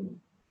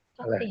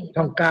อะไร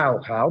ช่อง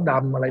9ขาวด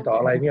ำอะไรต่อ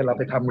อะไรเนี่ยเรา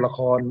ไปทำละค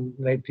ร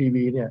ในที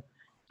วีเนี่ย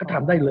ก็ท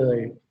ำได้เลย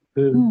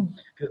คือ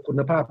คุ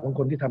ณภาพของค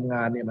นที่ทำง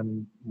านเนี่ย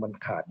มัน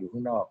ขาดอยู่ข้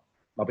างนอก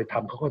เราไปท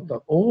ำเขาก็ตอ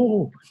บโอ้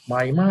ให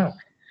ม่มาก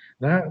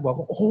นะบอก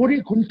ว่าโอ้โหนี่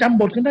คุณจำ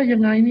บทกันได้ยั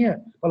งไงเนี่ย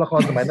เพราะละค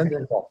รสมัยนั้น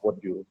ยังบอกบท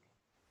อยู่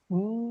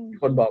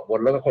คนบอกบท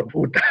แล้วก็คน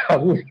พูดตาม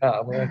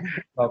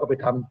เราก็ไป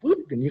ทำปุ๊บ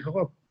อย่างนี้เขา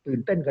ก็ตื่น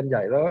เต้นกันให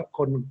ญ่แล้ว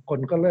คน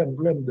ก็เ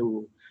ริ่มดู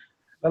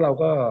แล้วเรา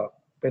ก็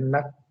เป็น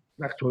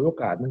นักฉวยโอ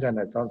กาสเหมือนกัน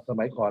นะตอนส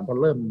มัยก่อนพอ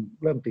เ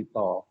ริ่มติด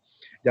ต่อ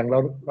อย่างเ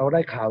ราไ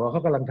ด้ข่าวว่าเข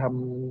ากำลังท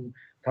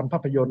ำภา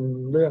พยนตร์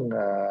เรื่อง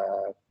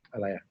อะ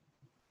ไร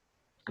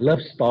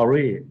Love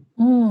Story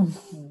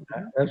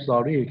Love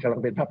Story กำลั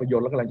งเป็นภาพยนต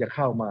ร์แล้วกำลังจะเ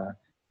ข้ามา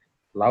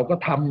เราก็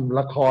ทำ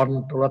ละคร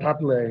โทรทัศ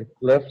น์เลย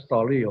Love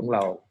Story ของเร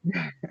า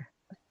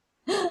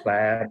แปล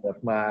บท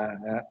มา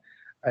นะ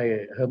ไอ้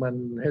เฮอร์มัน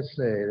เฮสเ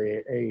ซ่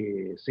ไอ้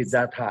สิทธ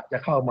าถะจะ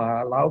เข้ามา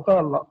เราก็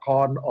ละค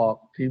รออก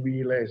ทีวี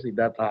เลยสิท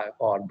ธาถะ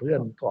ก่อนเพื่อ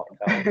นก่อนเ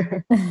ขา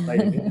อะไรอ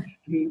ย่างนี้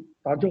คือ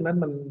ตอนช่วงนั้น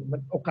มั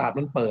นโอกาส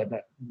มันเปิดอ่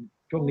ะ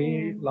ช่วงนี้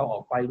เราอ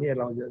อกไปเนี่ย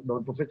เราจะโด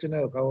น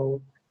professional เข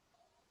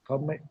า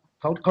ไม่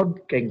เขา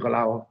เก่งกว่าเ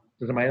ราแ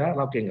ต่สมัยนั้น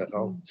เราเก่งกว่าเข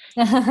า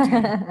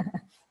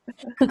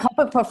คือเขาเ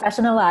ป็น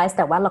professionalize แ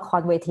ต่ว่าละค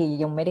รเวที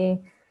ยังไม่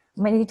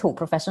ได้ถูก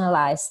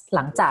professionalize ห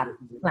ลัง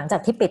จา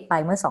กที่ปิดไป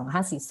เมื่อ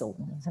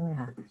2540ใช่ไหม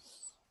คะ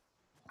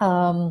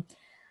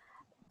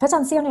พระจั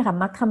นทร์เสี้ยวเนี่ยค่ะ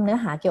มักทำเนื้อ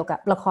หาเกี่ยวกับ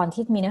ละคร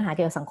ที่มีเนื้อหาเ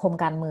กี่ยวกับสังคม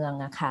การเมือง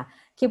อะค่ะ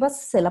คิดว่า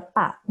ศิลป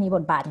ะมีบ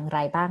ทบาทอย่างไร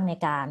บ้าง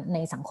ใน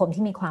สังคม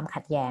ที่มีความ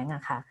ขัดแย้งอ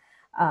ะค่ะ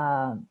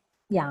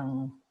อย่าง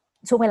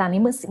ช่วงเวลา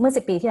นี้เมื่อ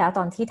10 ปีที่แล้วต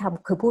อนที่ท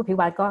ำคือผู้อภิ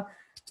วัตก็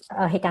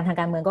เหตุการณ์ทาง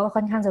การเมืองก็ค่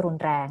อนข้างจะรุน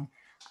แรง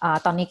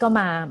ตอนนี้ก็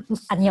มา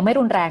อันยังไม่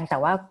รุนแรงแต่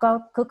ว่า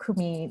ก็คือ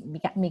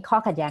มีข้อ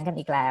ขัดแย้งกัน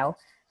อีกแล้ว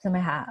ใช่ไหม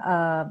คะ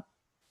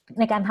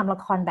ในการทำละ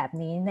ครแบบ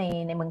นี้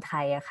ในเมืองไท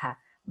ยอะค่ะ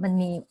มัน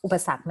มีอุป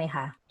สรรคไหมค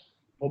ะ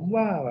ผม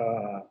ว่า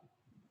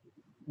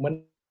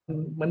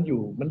มันอ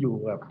ยู่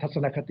กับทัศ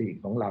นคติ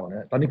ของเราน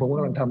ะตอนนี้ผมก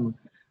ำลัง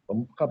ผม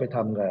เข้าไปท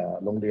ำกับ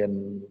โรงเรียน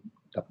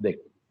กับเด็ก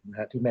นะ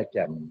ฮะที่แม่แ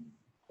จ่ม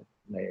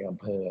ในอ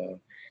ำเภอ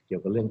เกี่ย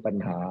วกับเรื่องปัญ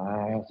หา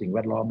สิ่งแว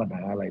ดล้อมปัญห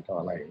าอะไรต่อ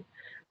อะไร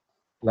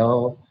แล้ว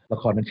ละ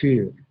ครมันชื่อ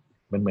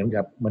มันเหมือน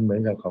กับ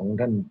ของ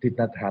ท่านทิ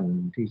ตทัน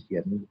ที่เขี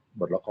ยน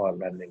บทละคร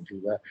อันหนึ่งคื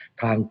อว่า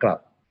ทางกลับ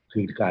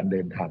คือการเ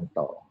ดินทาง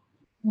ต่อ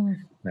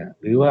นะ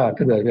หรือว่า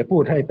ถ้าเกิดจะพู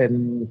ดให้เป็น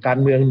การ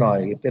เมืองหน่อ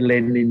ยเป็นเล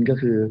นินก็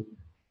คือ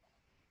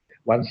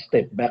one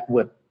step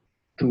backward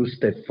two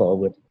step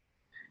forward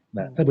น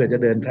ะถ้าเกิดจะ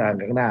เดินทาง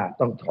ข้างหน้า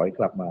ต้องถอยก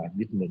ลับมา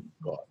นิดหนึ่ง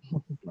ก่อน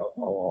เรา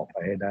เอาออกไป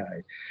ให้ได้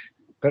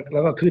แล้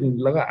วก็ขึ้น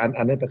แล้วก็อั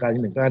นนี้ประการ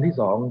ที่1ประการที่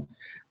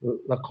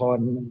2ละค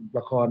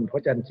รพร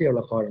ะจันทร์เสี้ยว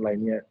ละครอะไร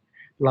เนี่ย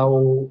เรา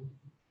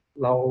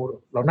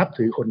นับ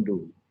ถือคนดู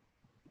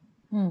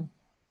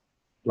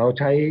เรา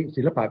ใช้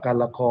ศิลปะการ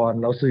ละคร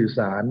เราสื่อส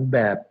ารแบ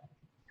บ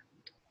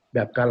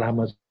กาลาม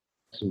า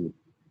สูตร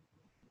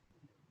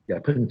อย่า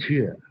เพิ่งเ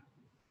ชื่อ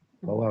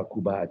เพราะว่าครู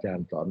บาอาจาร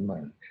ย์สอนมา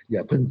อย่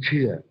าเพิ่งเ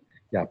ชื่อ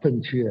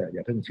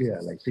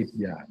อะไร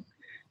10 อย่าง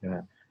น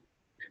ะ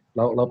เ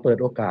ราเปิด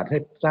โอกาสให้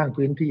สร้าง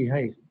พื้นที่ใ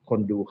ห้คน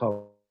ดูเข้า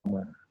ม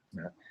าน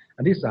ะ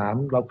อันที่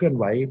3เราเคลื่อน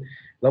ไหว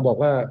เราบอก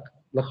ว่า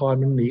ละคร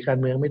มันหนีการ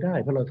เมืองไม่ได้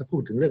เพราะเราจะพู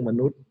ดถึงเรื่องม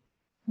นุษย์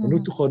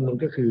ทุกคนมัน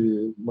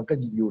ก็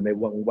อยู่ใน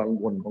วัง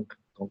วน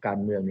ของการ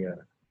เมืองเนี่ย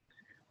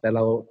แต่เ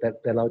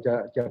รา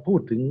จะพูด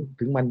ถึ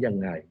งมันยัง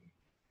ไง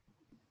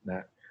น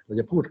ะเรา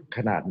จะพูดข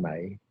นาดไหน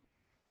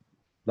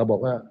เราบอ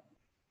กว่า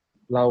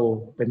เรา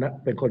เ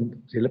ป็นคน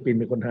ศิลปิน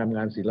เป็นคนทำง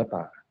านศิลป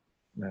ะ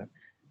นะ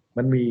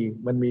มัน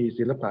มี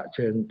ศิลปะเ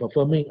ชิง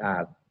performing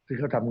art ที่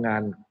เขาทำงา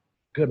น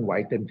เคลื่อนไหว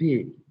เต็มที่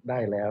ได้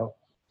แล้ว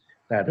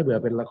แต่ถ้าเผื่อ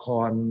เป็นละ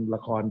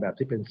ครแบบ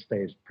ที่เป็นสเต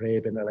จเพล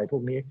ย์เป็นอะไรพว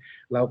กนี้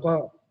เราก็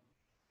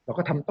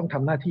ต้องท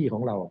ำหน้าที่ขอ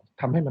งเรา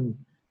ทำใ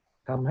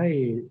ห้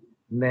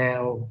แน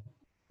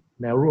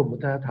วร่วมวั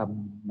ฒนธรรม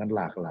มันห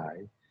ลากหลาย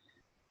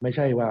ไม่ใ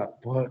ช่ว่า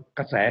พอ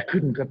กระแส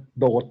ขึ้นก็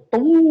โดด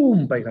ตุ้ม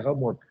ไปกับเขา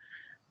หมด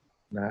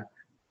นะ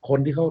คน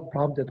ที่เขาพ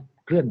ร้อมจะ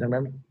เคลื่อนทาง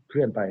นั้นเค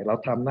ลื่อนไปเรา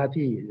ทำหน้า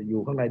ที่อ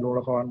ยู่ข้างในโรง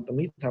ละครตรง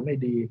นี้ทำให้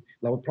ดี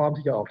เราพร้อม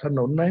ที่จะออกถน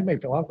นไหมไม่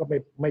พร้อมก็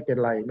ไม่เป็น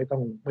ไรไม่ต้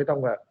อง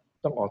ว่า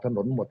ต้องออกถน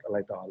นหมดอะไร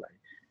ต่ออะไร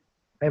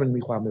ให้มัน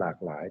มีความหลาก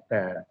หลายแ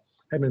ต่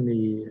ให้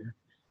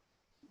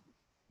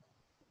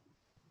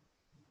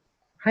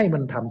มั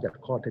นทำจาก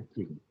ข้อเท็จจ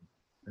ริง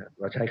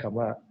เราใช้คำ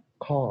ว่า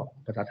ข้อ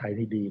ภาษาไทย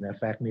นี่ดีนะ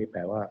แฟกต์นี่แป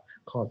ลว่า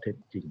ข้อเท็จ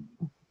จริง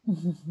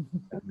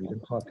มีทั้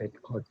งข้อเท็จ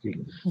ข้อจริง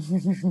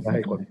และใ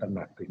ห้คนตระห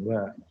นักถึงว่า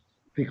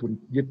ที่คุณ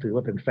ยึดถือ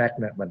ว่าเป็นแฟกต์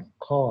เนี่ยมัน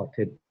ข้อเ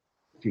ท็จ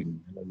จริง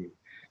มันมี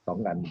สอง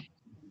อัน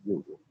อยู่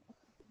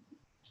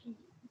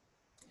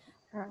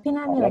พี่น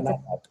ามีอะไรจะ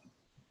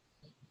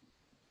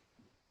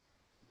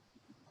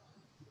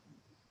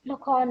ละ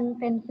คร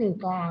เป็นสื่อ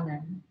กลางอ่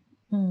ะ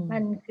มั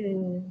นคือ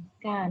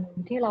การ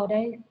ที่เราไ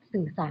ด้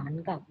สื่อสาร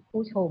กับ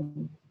ผู้ชม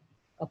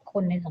กับค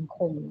นในสังค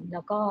มแ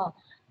ล้วก็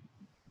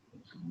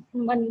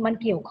มัน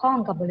เกี่ยวข้อง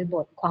กับบริบ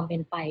ทความเป็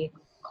นไป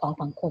ของ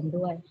สังคม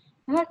ด้วย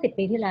50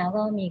 ปีที่แล้ว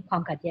ก็มีควา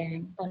มขัดแย้ง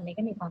ตอนนี้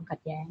ก็มีความขัด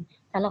แย้ง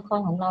แต่ละคร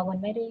ของเรามัน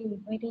ไม่ไ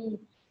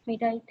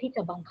ด้ที่จ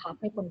ะบังคับ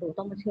ให้คนดู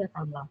ต้องมาเชื่อต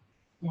ามเรา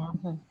นะ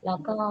แล้ว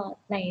ก็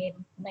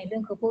ในเรื่อ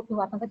งคือพูดพิ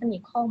วัตรมันก็จะมี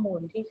ข้อมูล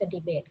ที่จะดี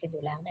เบตกันอ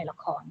ยู่แล้วในละ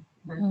คร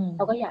นะเ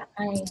ราก็อยากใ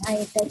ห้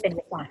ได้เป็นโ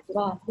อกาสที่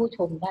ว่าผู้ช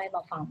มได้ม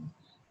าฟัง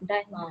ได้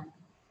มา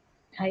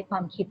ใช้ควา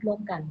มคิดร่ว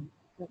มกัน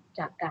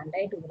จากการไ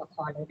ด้ดูละค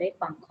รหรือได้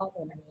ฟังข้อ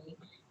มูลอันนี้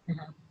นะ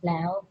คะแ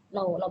ล้วเ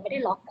ราไม่ได้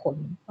ล็อกผล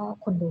ว่า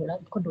คนดูแล้ว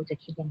คนดูจะ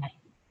คิดยังไง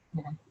น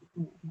ะ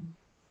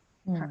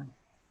ค่ะ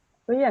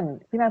ก็อย่าง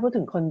พี่นาพูด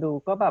ถึงคนดู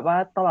ก็แบบว่า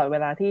ตลอดเว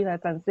ลาที่อา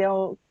จารย์เซี่ยว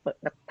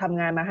ทำ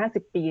งานมา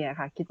50 ปีเนี่ย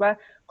ค่ะคิดว่า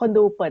คน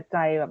ดูเปิดใจ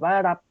แบบว่า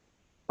รับ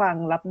ฟัง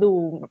รับดู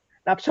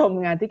รับชม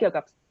งานที่เกี่ยว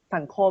กับ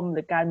สังคมห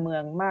รือการเมือ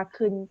งมาก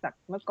ขึ้นจาก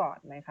เมื่อก่อน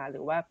ไหมคะห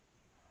รือว่า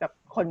กับ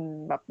คน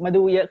แบบมา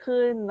ดูเยอะ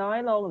ขึ้นน้อย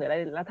ลงหรืออะไร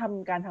แล้ว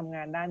การทำง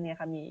านด้านนี้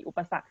ค่ะมีอุป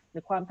สรรคหรื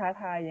อความท้า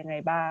ทายยังไง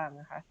บ้าง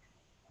นะคะ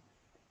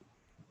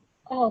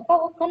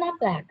ก็น่า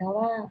แปลกนะ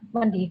ว่า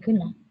มันดีขึ้น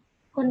นะ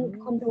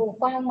คนดู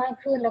กว้างมาก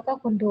ขึ้นแล้วก็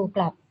คนดูก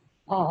ลับ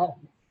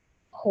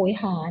โหย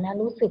หานะ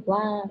รู้สึก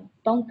ว่า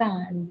ต้องกา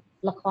ร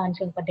ละครเ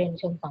ชิงประเด็น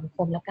เชิงสังค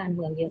มและการเ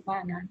มืองเยอะมา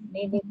กนะ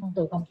นี่โด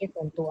ยความคิด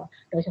ส่วนตัว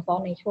โดยเฉพาะ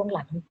ในช่วงห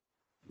ลัง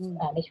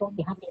ในช่วง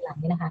 4-5 ปีหลัง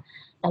นี้นะคะ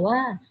แต่ว่า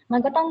มัน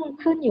ก็ต้อง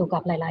ขึ้นอยู่กั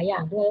บหลายๆอย่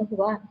างด้วยก็คือ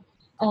ว่า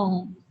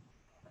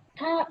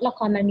ถ้าละค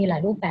รมันมีหลา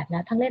ยรูปแบบน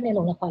ะทั้งเล่นในโร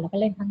งละครแล้วก็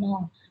เล่นข้างนอ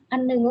กอั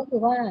นนึงก็คื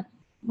อว่า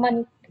มัน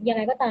ยังไ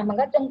งก็ตามมัน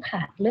ก็ต้องข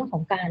าดเรื่องขอ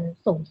งการ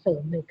ส่งเสริ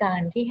มหรือกา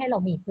รที่ให้เรา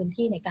มีพื้น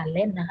ที่ในการเ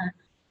ล่นนะคะ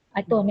ไ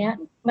อ้ตัวเนี้ย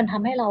มันท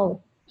ำให้เรา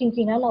จ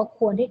ริงๆแล้วเรา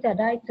ควรที่จะ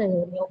ได้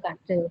มีโอกาส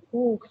เจอ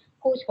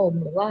ผู้ชม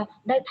หรือว่า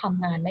ได้ท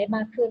ำงานได้ม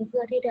ากขึ้นเ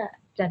พื่อที่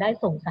จะได้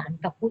ส่งสาร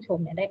กับผู้ชม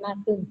เนี่ยได้มาก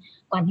ขึ้น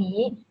กว่านี้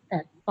แต่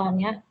ตอน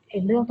นี้ไอ้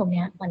เรื่องตรง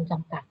นี้มันจ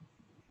ำกัด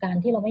การ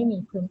ที่เราไม่มี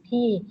พื้น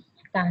ที่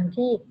การ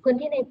ที่พื้น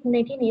ที่ใน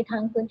ที่นี้ทั้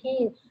งพื้นที่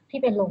ที่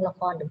เป็นโรงละ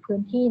ครหรือพื้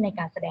นที่ใน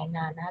การแสดงง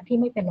านนะที่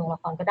ไม่เป็นโรงละ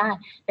ครก็ได้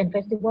เป็นเฟ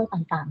สติวัล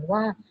ต่างๆหรือ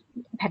ว่า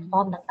แพลตฟอ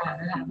ร์มต่าง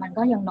ๆนะคะมัน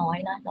ก็ยังน้อย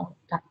นะเรา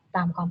ต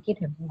ามความคิด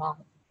เห็นของเรา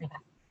นะค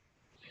ะ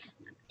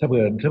ถ้าเ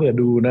ผื่อ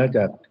ดูนะ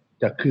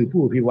จากคือ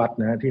ผู้พิวัตร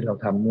นะที่เรา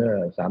ทำเมื่อ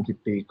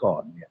30 ปีก่อ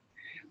นเนี่ย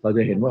เราจ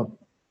ะเห็นว่า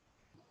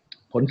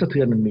ผลสะเทื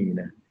อนมันมี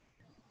นะ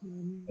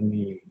มัน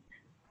มี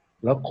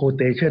แล้วโคเ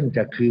ทชันจ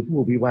ากคือผู้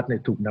พิวัตรเนี่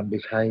ยถูกนำไป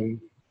ใช้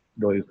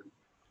โดย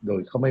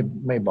เขา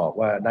ไม่บอก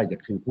ว่าได้จา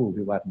กคือผู้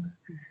พิวัตรนะ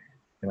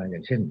ใช่ไหมอย่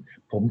างเช่น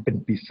ผมเป็น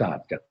ปีศาจ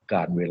จากก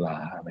ารเวลา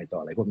อะไรต่อ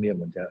อะไรพวกนี้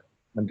มั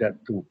นจะ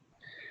ถูก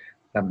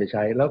นำไปใ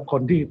ช้แล้วค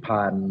นที่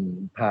ผ่าน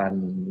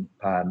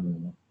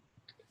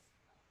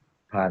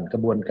กร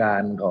ะบวนกา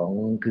รของ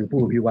คือ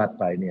ผู้พิวัตร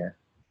ไปเนี่ย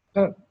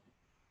ก็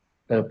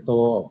เติบโต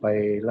ออกไป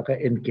แล้วก็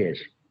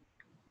engage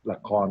ละ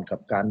ครกับ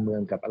การเมือ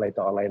งกับอะไร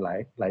ต่ออะไร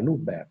หลายรู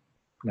ปแบบ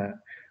นะ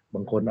บ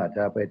างคนอาจจ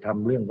ะไปท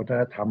ำเรื่องวัฒ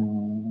นธรรม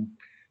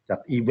จาก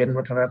อีเวนต์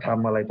วัฒนธรรม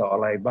อะไรต่ออะ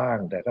ไรบ้าง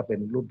แต่ก็เป็น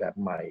รูปแบบ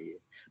ใหม่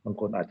บาง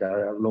คนอาจจะ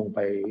ลงไป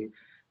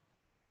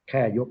แ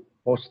ค่ยก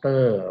โปสเตอ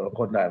ร์บาง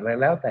คนอะไร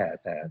แล้วแต่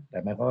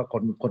หมายความว่า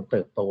คนเ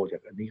ติบโตจา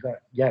กอันนี้ก็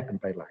แยกกัน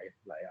ไปห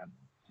ลายอัน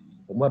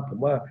ผมว่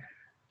า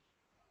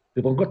คื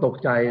อผมก็ตก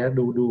ใจนะ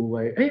ดูไ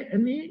ว้อั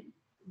นนี้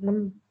มัน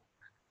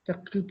จะ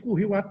คือผู้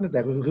พิวัตรนะแ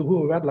ต่คือผู้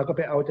พิวัตรเราก็ไ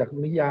ปเอาจาก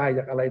นิยายจ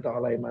ากอะไรต่ออ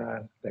ะไรมา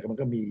แต่มัน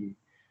ก็มี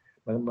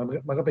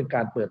มันก็เป็นก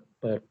ารเปิด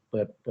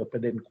ปร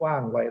ะเด็นกว้า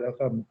งไว้แล้ว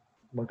ก็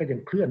มันก็ยัง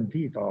เคลื่อน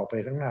ที่ต่อไป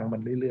ข้างหน้ามั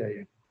นเรื่อยๆ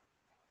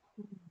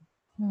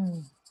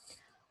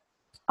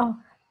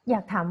อย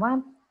ากถามว่า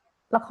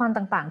ละคร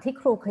ต่างๆที่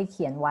ครูเคยเ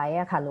ขียนไว้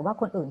อะค่ะหรือว่า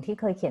คนอื่นที่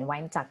เคยเขียนไว้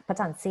จากพระ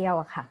จันทร์เสี้ยว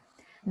อะค่ะ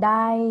ไ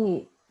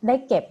ด้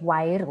เก็บไ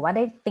ว้หรือว่าไ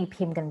ด้ตี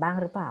พิมพ์กันบ้าง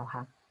หรือเปล่าค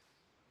ะ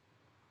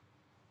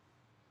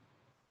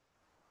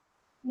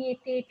มี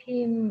ตีพิ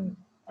มพ์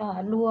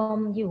รวม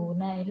อยู่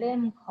ในเล่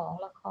มของ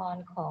ละคร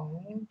ของ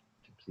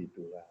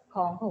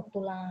6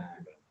 ตุลา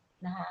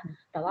นะคะ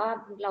แต่ว่า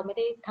เราไม่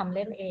ได้ทำเ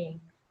ล่มเอง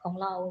ของ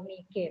เรามี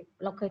เก็บ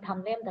เราเคยท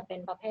ำเล่มแต่เป็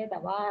นประเภทแบ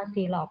บว่า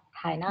ซีล็อก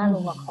ถ่ายหน้าล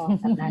งละคร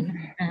แบบนั้น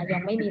ยั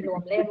งไม่มีรว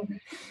มเล่ม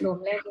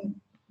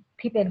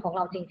ที่เป็นของเ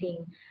ราจริง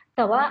ๆแ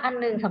ต่ว่าอัน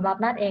นึงสำหรับ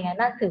นัทเอง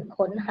นัทสืบ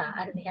ค้นหา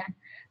อันเนี้ย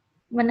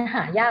มันห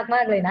ายากม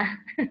ากเลยนะ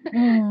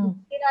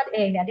ที่นัทเอ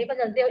งเนี่ยที่พระ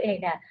จันทร์เสี้ยวเอง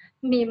เนี่ย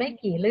มีไม่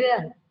กี่เรื่อ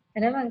งอั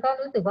นนั้นมันก็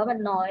รู้สึกว่ามัน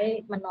น้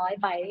อย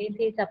ไป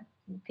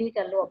ที่จ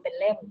ะรวมเป็น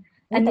เล่ม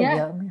อันเนี้ย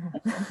เยอะไหมคะ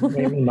ไ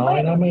ม่น้อย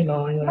นะไม่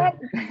น้อยนะ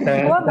แต่ เ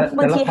พราะว่าบ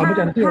างที5 เ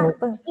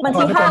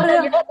รื่อ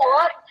งแต่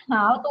ว่าห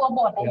าตัวบ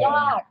ทย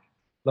าก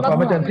ละคร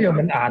พระจันทร์เสี้ยว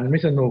มันอ่านไ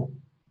ม่สนุก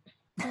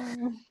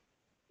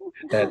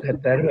แ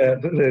ต่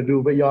เลยดู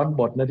ไปย้อน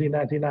บทนะที่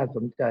น่าส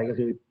นใจก็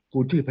คือกู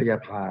ชื่อพยา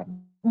พาน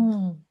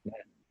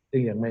ซึ่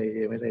งยังไ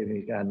ม่ได้มี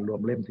การรว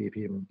มเล่มตี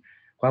พิมพ์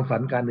ความฝั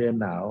นการเดิน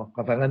หนาวคว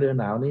ามฝันการเดิน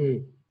หนาวนี่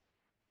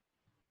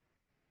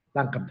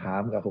ตั้งคำถา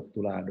มกับ6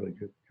 ตุลาโดย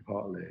เฉพา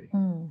ะเลย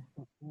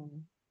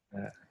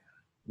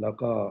แล้ว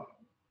ก็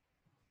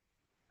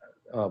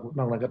น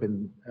อกนั้นก็เป็น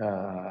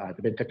อาจจ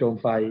ะเป็นกระโจม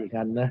ไฟอีก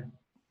อันนะ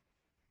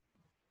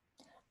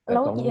แล้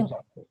ว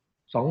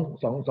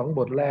สองบ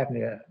ทแรกเ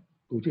นี่ย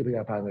กูชื่อพย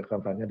าพานกับควา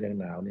มฝันการเดิน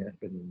หนาวเนี่ย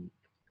เ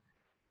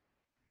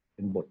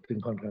ป็นบทซึ่ง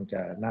ค่อนข้างจ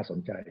ะน่าสน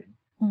ใจ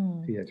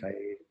ที่จะใช้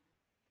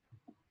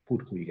พูด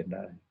คุยกันไ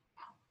ด้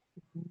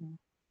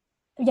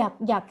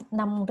อยาก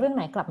นำเรื่องไ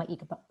หนกลับมาอีก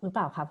หรือเป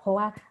ล่าคะเพราะ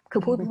ว่าคื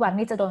อพูดวัน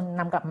นี้จะโดน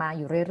นำกลับมาอ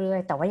ยู่เรื่อย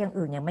ๆแต่ว่าอย่าง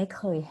อื่นยังไม่เ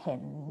คยเห็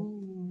น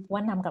ว่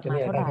านำกลับมา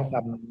เท่าไหร่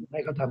ให้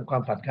เขาทำควา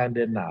มฝันการเ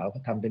ดินหนาวเข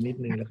าทำไปนิด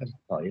นึงแล้วก็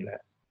ต่อยแล้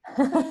ว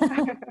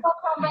เขา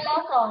ทำไปแล้ว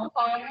2 ค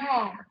รั้งค่ะ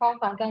ความ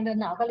ฝันการเดิน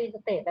หนาวก็รีส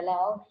เตทไปแล้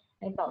ว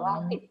ในแบบว่า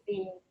10 ปี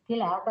ที่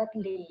แล้วก็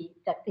รี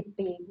จาก10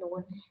 ปีนู้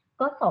น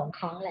ก็2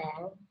 ครั้งแล้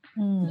ว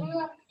เรื่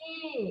อง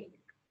ที่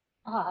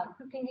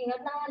จริงๆก็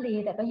น่ารี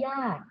แต่ก็ย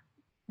าก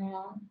นะ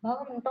เพราะ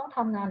มันต้องท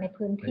ำงานใน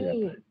พื้นที่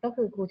ก็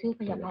คือครูชื่อ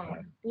พยาบาล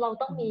เรา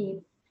ต้องมี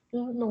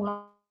โรงล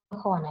ะ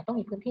ครต้อง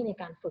มีพื้นที่ใน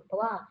การฝึกเพรา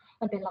ะว่า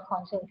มันเป็นละค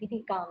รเชิงพิธี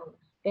กรรม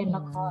เป็นล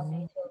ะครใน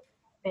เชิง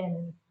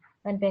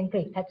มันเป็นก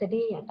รีกแทรเจ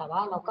ดี้แต่ว่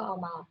าเราก็เอา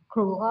มาค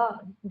รูก็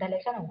ดิเร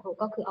กชันของครู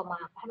ก็คือเอามา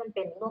ให้มันเ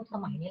ป็นร่วมส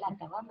มัยนี่แหละ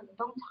แต่ว่ามัน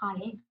ต้องใช้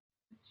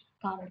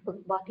การฝึก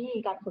บอดี้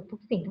การฝึกทุ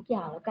กสิ่งทุกอ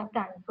ย่างแล้วก็ก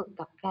ารฝึก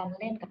กับการ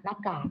เล่นกับหน้า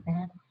กากนะ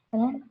ฮะเพราะฉ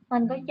ะนั้นมั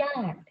นก็ยา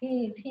ก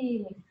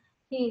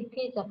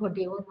ที่จะโปร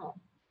ดิวซ์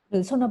หรื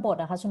อชนบท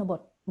นะคะชนบท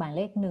หมายเ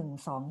ลข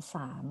1 2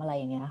 3อะไร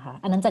อย่างเงี้ยค่ะ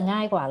อันนั้นจะง่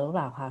ายกว่าหรือเป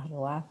ล่าคะหรื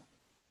อว่า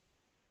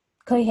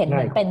เคยเห็น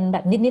เป็นแบ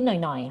บนิดๆ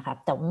หน่อยๆค่ะ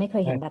แต่ไม่เค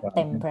ยเห็นแบบเ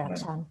ต็มโปรดัก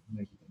ชั่น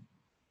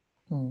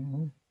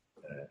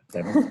แต่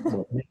บ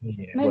ท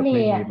ไม่มี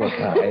บท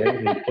ถ่าย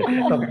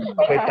ต้อง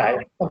ไปถ่าย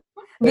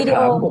วิดีโอ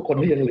พวกคน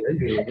ที่ยังเหลือ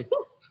อยู่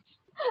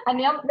อัน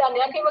นี้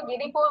ที่เมื่อกี้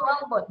ที่พูดว่า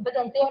บทพระ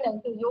จันทร์เสี้ยวเนี่ย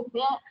คือยุคเ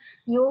นี่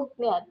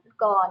ย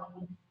ก่อน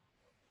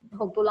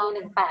6 ตุลา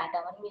 18แต่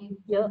มันมี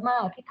เยอะมา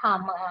กที่ท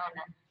ำมา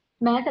นะ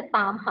แม้จะต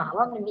ามหา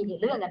ว่ามันมีกี่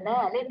เรื่องกันแน่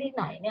เล่นที่ไ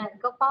หนเนี่ย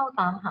ก็เฝ้า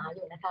ตามหาอ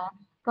ยู่นะคะ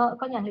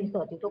ก็ยังรีเสิ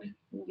ร์ช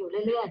อยู่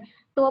เรื่อย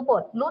ๆตัวบ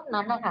ทรุ่น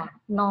นั้นนะคะ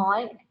น้อย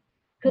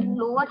คือ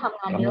รู้ว่าทำ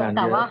งานเยอะแ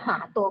ต่ว่าหา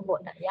ตัวบ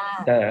ทยา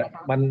กแต่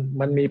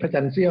มันมีพระจั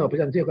นทร์เสี้ยว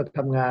ก็ท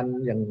ำงาน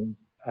อย่าง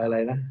อะไร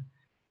นะ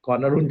ก่อน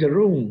อรุณจะ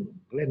รุ่ง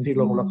เล่นที่โ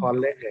รงละคร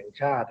เล็กแห่ง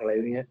ชาติอะไรอ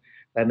ย่างเงี้ย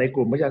แต่ในก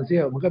ลุ่มพระจันทร์เสี้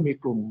ยวมันก็มี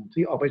กลุ่ม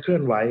ที่ออกไปเคลื่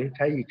อนไหวใ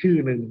ช้อีกชื่อ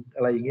หนึ่งอ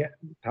ะไรอย่างเงี้ย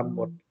ทำบ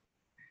ท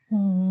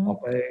ออก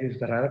ไป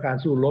สถานการ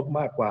ณ์สู้รบ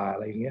มากกว่าอะ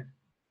ไรอย่างเงี้ย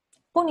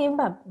พวกนี้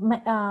แบบ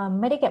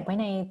ไม่ได้เก็บไว้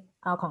ใน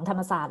ของธรร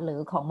มศาสตร์หรือ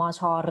ของม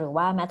ช.หรือ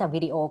ว่าแม้แต่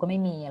วิดีโอก็ไม่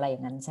มีอะไรอย่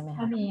างนั้นใช่ไหมค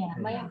ะไม่มี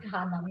ไม่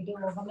ทันวิดีโอ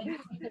ก็ไม่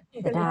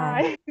ได้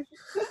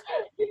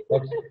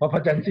เพราะพร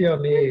ะจันทร์เสี้ยว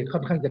นี่ค่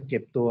อนข้างจะเก็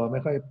บตัวไม่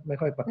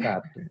ค่อยประกาศ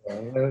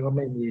แล้วก็ไ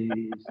ม่มี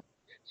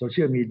โซเชี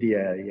ยลมีเดีย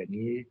อย่าง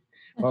นี้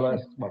เพราะเรา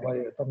บอกว่า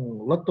ต้อง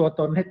ลดตัว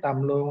ตนให้ต่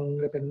ำลง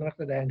เลยเป็นนัก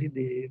แสดงที่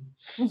ดี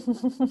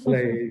เล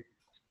ย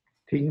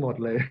ทิ้งหมด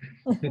เลย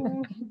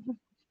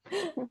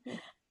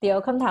เดี๋ยว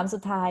คำถามสุ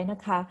ดท้ายนะ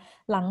คะ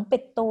หลังปิ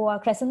ดตัว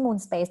Crescent Moon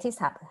Space ที่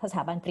สถ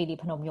าบันปรีดี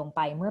พนมยงค์ไ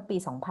ปเมื่อปี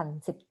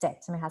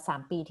 2017 ใช่ไหมคะ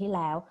3 ปีที่แ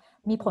ล้ว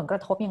มีผลกร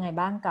ะทบยังไง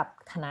บ้างกับ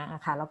คณะน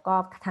ะคะแล้วก็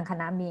ทางค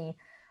ณะมี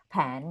แผ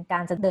นกา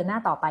รจะเดินหน้า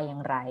ต่อไปอย่า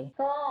งไร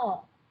ก็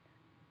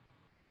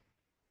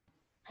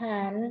แผ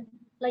น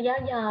ระยะ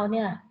ยาวเ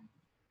นี่ย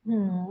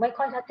ไม่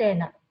ค่อยชัดเจน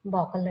บ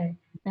อกกันเลย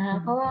นะคะ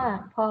เพราะว่า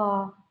พอ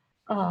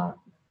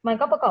มัน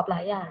ก็ประกอบหลา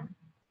ยอย่าง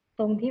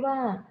ตรงที่ว่า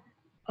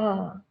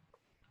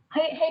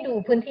ให้ดู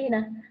พื้นที่น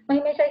ะ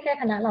ไม่ใช่แค่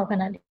คณะเราค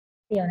ณะ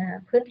เดียวนะคะ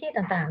พื้นที่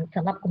ต่างๆส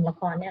ำหรับกลุ่มละ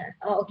ครเนี่ย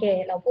โอเค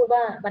เราพูด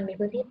ว่ามันมี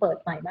พื้นที่เปิด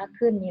ใหม่มาก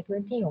ขึ้นมีพื้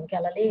นที่ของแก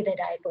ลเลอรี่ใ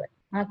ดๆเปิด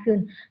มากขึ้น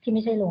ที่ไ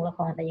ม่ใช่โรงละค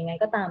รแต่ยังไง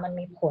ก็ตามมัน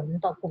มีผล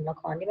ต่อกลุ่มละ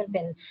ครที่มันเ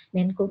ป็นเ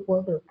น้นกรุ๊ปเวิ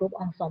ร์คหรือกรุ๊ป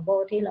อนซอมเบิล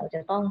ที่เราจ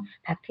ะต้อง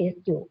practice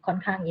อยู่ค่อน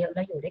ข้างเยอะแล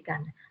ะอยู่ด้วยกัน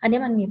อันนี้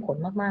มันมีผล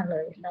มากๆเล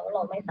ยแล้วเร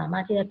าไม่สามา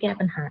รถที่จะแก้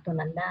ปัญหาตัว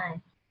นั้นได้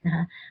นะค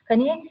ะคราว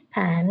นี้แผ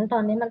นตอ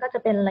นนี้มันก็จะ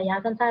เป็นระยะ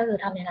สั้นๆคือ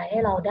ทำยังไงให้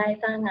เราได้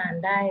สร้างงาน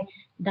ไ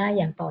ด้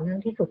อย่างต่อเนื่อง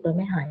ที่สุดโดยไ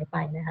ม่หายไป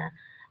นะคะ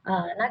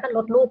น่าจะล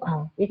ดรูปเอา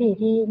วิธี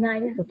ที่ง่าย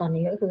ที่สุดตอน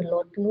นี้ก็คือล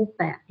ดรูป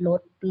แบบ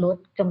ลด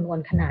จำนวน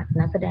ขนาด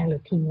นักแสดงหรื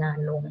อทีมงาน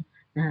ลง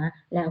นะ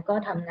แล้วก็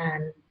ทำงาน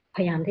พ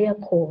ยายามที่จะ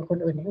โคกับคน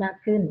อื่นให้มาก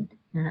ขึ้น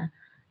นะ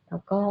แล้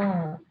วก็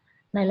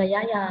ในระย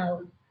ะยาว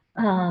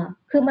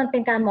คือมันเป็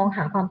นการมองห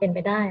าความเป็นไป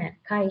ได้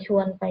ใครชว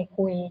นไป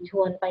คุยช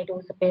วนไปดู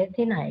สเปซ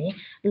ที่ไหน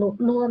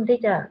ร่วมที่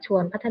จะชว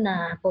นพัฒนา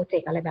โปรเจ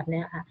กต์อะไรแบบ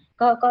นี้ค่ะ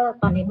ก็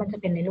ตอนนี้มันจะ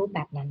เป็นในรูปแบ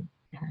บนั้น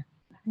นะคะ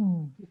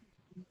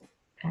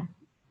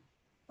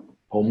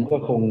ผมก็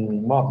คง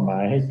มอบหมา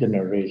ยให้เจเน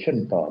อเรชัน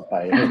ต่อไป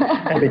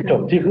ให้ไปจ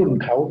บที่รุ่น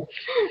เขา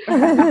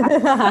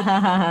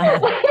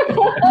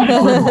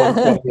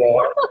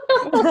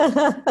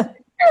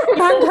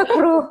ยังค่ะค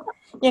รู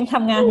ยังท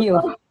ำงานอยู่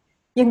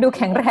ยังดูแ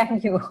ข็งแรง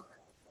อยู่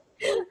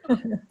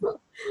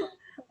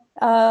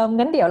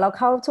งั้นเดี๋ยวเรา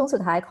เข้าช่วงสุ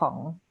ดท้าย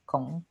ขอ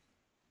ง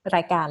ร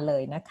ายการเล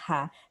ยนะคะ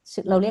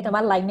เราเรียกกันว่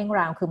า lightning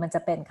round คือมันจะ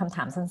เป็นคำถ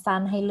ามสั้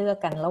นๆให้เลือก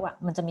กันแล้ว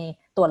มันจะมี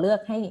ตัวเลือก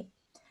ใ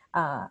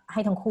ห้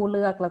ทั้งคู่เ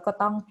ลือกแล้วก็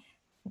ต้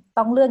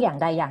องเลือกอย่าง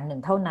ใดอย่างหนึ่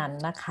งเท่านั้น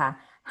นะคะ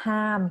ห้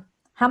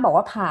ามบอก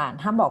ว่าผ่าน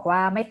ห้ามบอกว่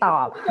าไม่ตอ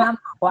บห้าม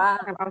บอกว่า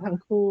เอาทั้ง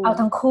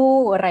คู่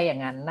อะไรอย่า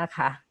งนั้นนะค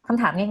ะค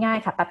ำถามง่าย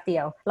ๆค่ะแป๊บเดี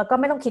ยวแล้วก็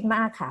ไม่ต้องคิดม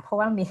ากค่ะเพราะ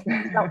ว่า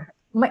เรา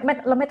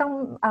ไม่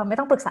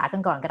ต้องปรึกษากั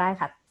นก่อนก็ได้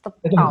ค่ะ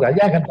ไม่ต้องปรึกษาแ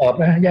ยกกันตอบ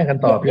นะแยกกัน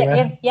ตอบใช่ไหม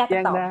แยก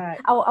กันตอบ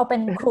เอาเป็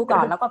นครูก่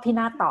อนแล้วก็พี่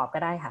นาฏตอบก็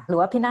ได้ค่ะหรือ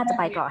ว่าพี่นาฏจะ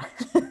ไปก่อน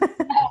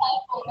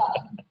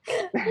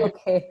โอ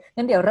เค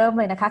งั้นเดี๋ยวเริ่ม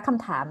เลยนะคะค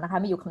ำถามนะคะ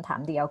มีอยู่คำถาม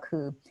เดียวคื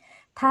อ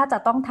ถ้าจะ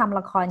ต้องทำ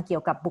ละครเกี่ย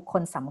วกับบุคค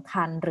ลสำ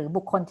คัญหรือ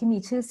บุคคลที่มี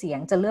ชื่อเสียง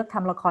จะเลือกท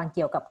ำละครเ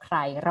กี่ยวกับใคร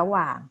ระห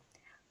ว่าง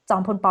จอ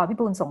มพลป.พิ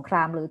บูลสงคร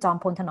ามหรือจอม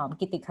พลถนอม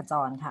กิติขจ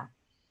รค่ะ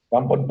จอ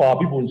มพลป.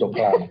พิบูลสง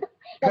คราม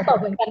จะตอบ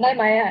เหมือนกันได้ไ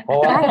หมเพร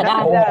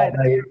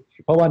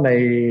าะว่าใ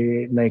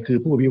นคือ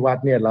ผู้พิวัต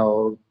รเนี่ยเรา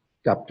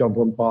จับจอมพ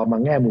ลป.มา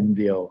แง่มุม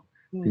เดียว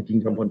จริง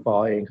ๆจอมพลป.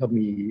เองเขา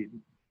มี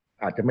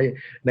อาจจะไม่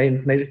ใ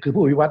นคือ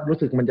ผู้พิวัตรรู้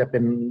สึกมันจะเป็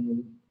น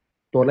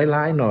ตัว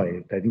ร้ายๆหน่อย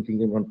แต่จริง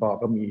ๆจอมพลป.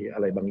ก็มีอะ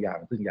ไรบางอย่าง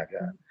ซึ่งอยาก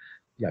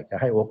จะ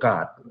ให้โอกา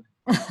ส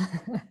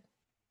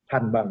ท่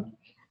านบ้าง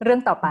เรื่อ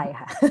งต่อไป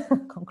ค่ะ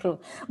ของครู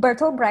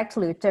Bertolt Brecht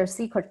หรือ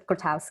Jerzy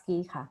Grotowski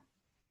ค่ะ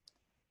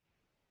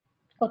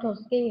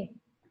Grotowski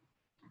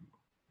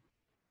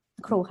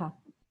ครูค่ะ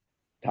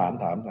ถาม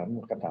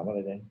คำถามอะไร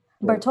เนี่ย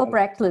Bertolt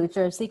Brecht หรือ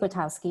Jerzy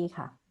Grotowski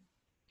ค่ะ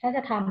ถ้าจ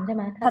ะทำใช่ไ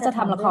หมถ้าจะท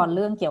ำละครเ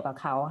รื่องเกี่ยวกับ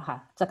เขาค่ะ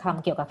จะท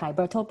ำเกี่ยวกับใคร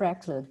Bertolt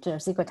Brecht หรือ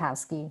Jerzy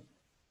Grotowski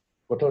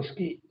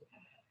Grotowski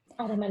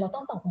ทำไมเราต้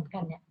องตอบเหมือนกั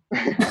นเนี่ย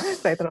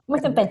ไม่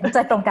จำเป็นใจ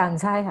ตรงกัน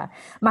ใช่ค่ะ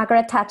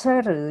Margaret Thatcher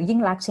หรือยิ่ง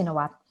ลักษณ์ชิน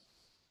วัตร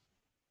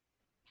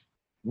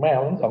ไม่เอ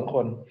าทั้งสองค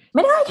นไ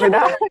ม่ได้ค่ะ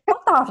ต้อ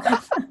งตอบค่ะ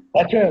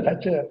Thatcher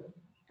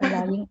เร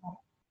า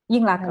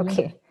ยิ่งลักษณ์โอเค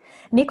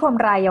นิคม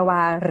รายาว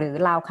าหรือ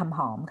ลาวคำห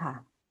อมค่ะ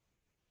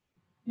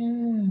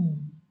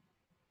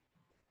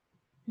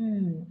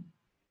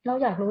เรา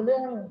อยากรู้เรื่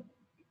อง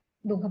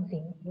ดุงคำสิ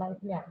งเรา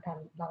อยากท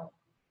ำเรา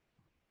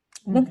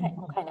เรื่อง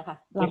ของใครนะคะ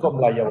นิคม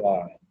รายาวา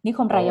นิค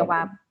มรายาว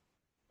า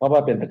เพราะว่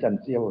าเป็นพระจันท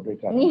ร์เสี้ยวด้วย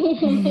กัน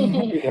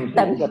ที่คำ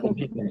สิงก็เป็น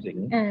พี่คำสิง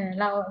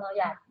เรา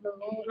อยากรู้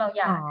เรา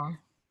อยาก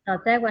เรา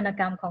แจ้งวรรณ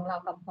กรรมของเรา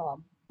คำหอม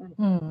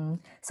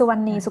สุวรร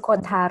ณีสุคน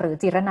ธาหรือ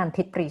จิรนันท์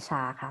ทิศปรีช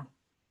าค่ะ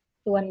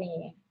สุวรรณี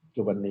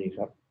ค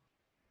รับ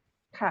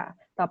ค่ะ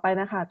ต่อไป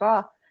นะคะก็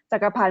จั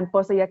กรพันธ์โป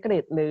สยกฤ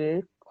ษหรือ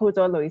ครูโจ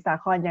หลุยสา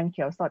ครยังเ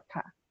ขียวสด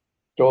ค่ะ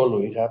โจหลุ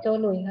ยครับโจ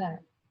หลุยค่ะ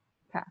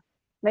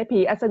นายผี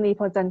อัศนี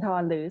พลจันท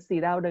ร์หรือสี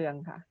ดาวเรือง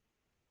ค่ะ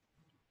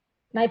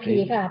นายผี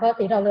ค่ะเพราะ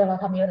สีดาวเรืองเรา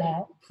ทำเยอะแล้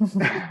ว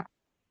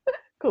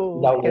ครู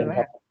ดาวเรืองค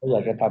รับเราอย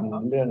ากจะท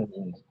ำเรื่อ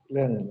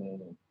ง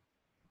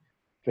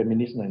เฟมิ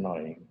นิสต์หน่อ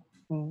ย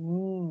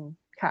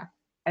ค่ะ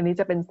อันนี้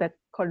จะเป็นเซต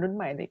คนรุ่นใ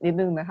หม่นิด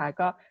นึงนะคะ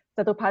ก็จ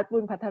ตุภัทรบุ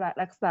ญพัฒระ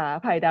รักษา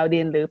ภัยดาว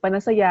ดินหรือปนั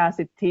สยา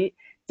สิทธิ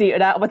จิ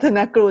ระวัฒน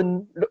กุล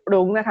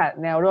รุ้งนะคะ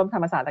แนวร่วมธร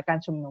รมศาสตร์และการ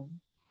ชุมนุม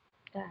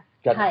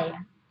ใช่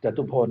จ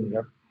ตุพลค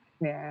รับ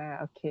เนี่ย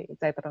โอเค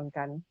ใจตรง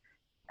กัน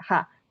ค่ะ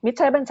มิตร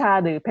ชัยบัญชา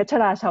หรือเพชร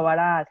ราชาว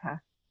ราชค่ะ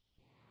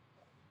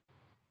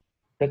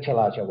เพชรร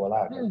าชาวร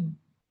าช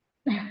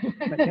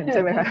ใ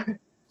ช่ไหมคะ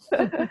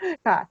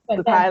ค่ะ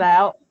สุดท้ายแล้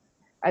ว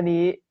อัน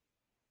นี้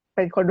เ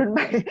ป็นคนรุ่นให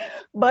ม่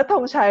เบิร์ตธ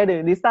งชัยหรื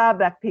อลิซ่าแ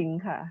บล็คพิง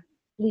ค์ค่ะ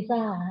ลิซ่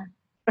า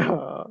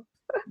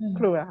ค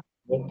รู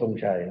เบิร์ตธง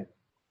ชัย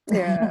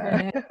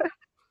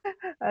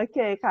โอเค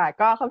ค่ะ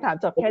ก็คำถาม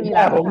จบแค่นี้แ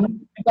ล้ว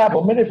ผ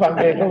มไม่ได้ฟังเ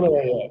พลงเขาเล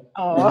ย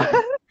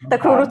แต่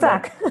ครูรู้จัก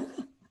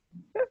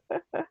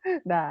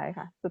ได้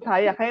ค่ะสุดท้าย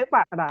อยากให้ฝ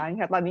ากร้าน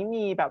ค่ะตอนนี้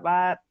มีแบบว่า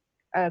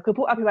คือ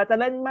ผู้อภิวัตจะ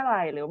เล่นเมื่อไห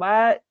ร่หรือว่า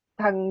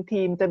ทาง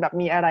ทีมจะแบบ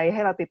มีอะไรใ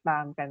ห้เราติดตา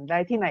มกันได้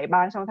ที่ไหนบ้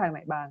างช่องทางไหน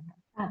บ้าง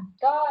ค่ะ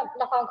ก็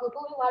ละครคือ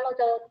ผู้อภิวัตเรา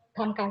จะท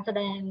ำการแส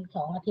ดง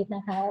2 อาทิตย์น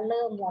ะคะเ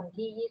ริ่มวัน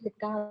ที่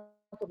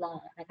29 ตุลา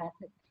นะคะ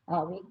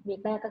วี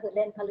คแรกก็คือเ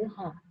ล่นพฤ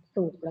หัส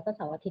ศุกร์แล้วก็เ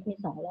สาร์อาทิตย์มี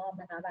2 รอบ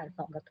นะคะบ่าย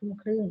 2 กับ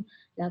 19:30 น.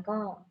แล้วก็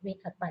วีค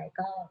ถัดไป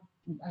ก็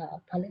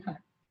พฤหัส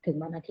ถึง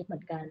วันอาทิตย์เหมื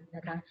อนกันน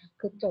ะคะ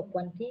คือจบ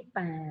วันที่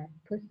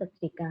8 พฤศ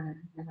จิกายน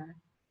นะคะ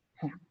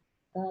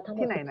ก็ทั้งห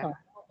มด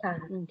12ค่ะ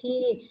ที่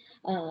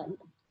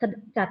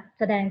จัด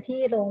แสดงที่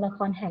โรงละค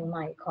รแห่งให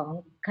ม่ของ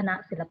คณะ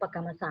ศิลปก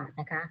รรมศาสตร์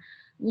นะคะ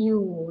อ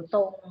ยู่ต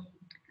รง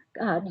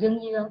เ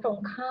ยื้องๆตรง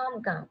ข้าม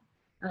กับ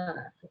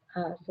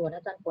สวนอ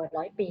าจารย์ป่วย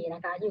100 ปีน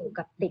ะคะอยู่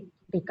กับ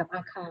ติดกับอ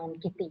าคาร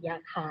กิติยา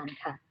คาร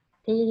ค่ะ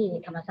ที่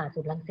ธรรมศาสตร์ศู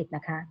นย์รังสิตน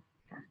ะคะ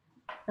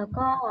แล้ว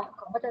ก็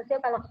ของอาจารย์เซี่ย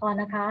วการละคร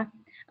นะคะ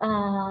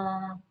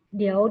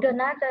เดี๋ยวเดือน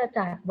หน้าจะ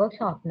จัดเวิร์ก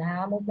ช็อปนะค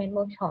ะ movement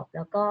workshop แ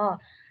ล้วก็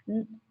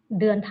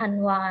เดือนธัน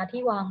วา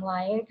ที่วางไว้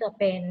จะ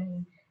เป็น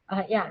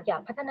อยา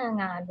กพัฒนา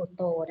งานบุตโ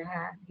ตนะค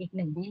ะอีก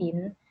1ชิ้น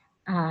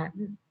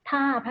ถ้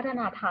าพัฒน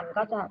าทัน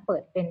ก็จะเปิ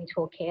ดเป็นโช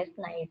ว์เคส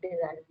ในเดื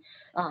อน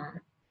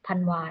ธัน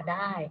วาไ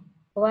ด้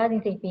เพราะว่าจ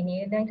ริงๆปีนี้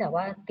เนื่องจาก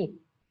ว่าติด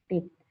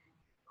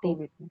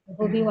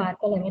ผู้พิวัตร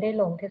ก็เลยไม่ได้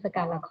ลงเทศก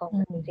าลละคร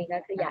จริงๆก็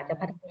คืออยากจะ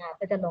พัฒนา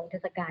ก็จะลงเท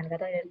ศกาลก็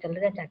จะเ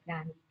ลื่อนจากงา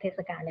นเทศ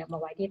กาลเนี่ยมา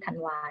ไว้ที่ธัน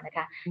วานะค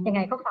ะยังไง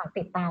ก็ฝาก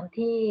ติดตาม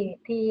ที่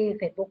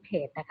Facebook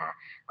Page นะคะ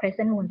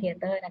Crescent Moon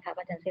Theater นะคะ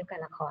อาจารย์เซี่ยวกา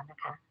รละครน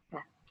ะคะ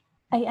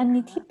อัน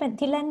นี้ที่เป็น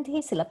ที่เล่นที่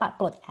ศิลปะ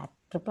ปลดแอก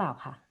หรือเปล่า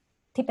คะ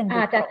ที่เป็น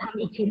จะท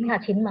ำอีกชิ้นค่ะ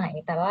ชิ้นใหม่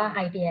แต่ว่าไ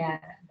อเ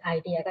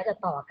ดียก็จะ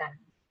ต่อกัน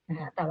นะ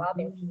คะแต่ว่าเ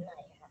ป็นชิ้นใหม่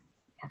ค่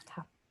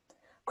ะ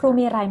ครู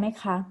มีอะไรไหม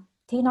คะ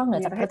ที่นอกเหนื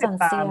อจากพระจันทร์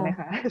เซี่ยว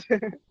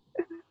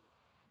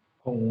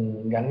คง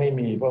ยังไม่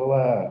มีเพราะว่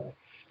า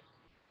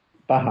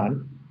ทหา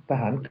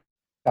ร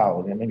เก่า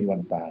เนี่ยไม่มีวั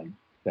นตาย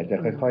แต่จะ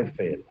ค่อยๆเฟ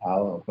ดเอา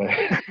ออกไป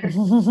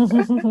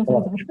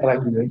กำลัง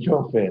อยู่ในช่ว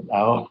งเฟดเอ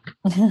า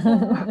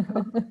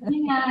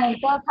นี่ไง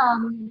ก็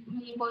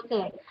มีโปรเจ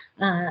กต์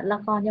ละ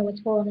ครเยาว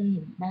ชน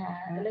นะคะ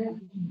เ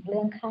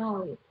รื่องข้าว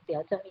เดี๋ย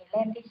วจะมีเ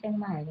ล่นที่เชียง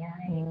ใหม่ไง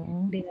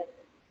เดือน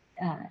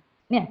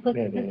เนี่ยพฤ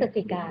ศ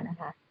จิกายนนะ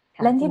คะ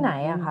เล่นที่ไหน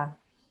อะคะ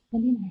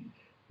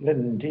เล่น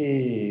ที่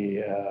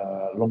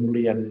โรงเ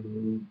รียน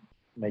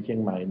ในเชียง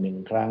ใหม่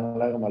1 ครั้ง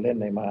แล้วก็มาเล่น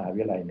ในมหา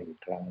วิทยาลัย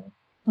1 ครั้ง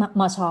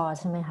มช.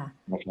ใช่ไหมคะ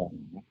มช.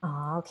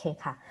โอเค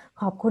ค่ะ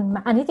ขอบคุณ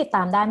อันนี้ติดต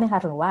ามได้ไหมคะ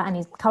หรือว่าอัน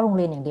นี้เข้าโรงเ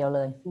รียนอย่างเดียวเล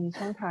ยมี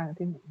ช่องทาง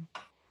ที่ไหน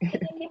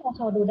ที่มช.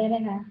ดูได้ไหม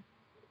คะ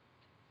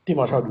ที่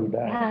มช.ดูไ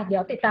ด้เดี๋ย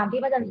วติดตามที่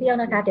พระจันทร์เซี่ยว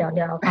นะคะเดี๋ยว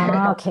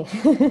โอเค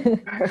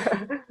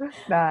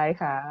ได้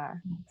ค่ะ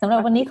สำหรับ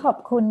วันนี้ขอบ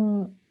คุณ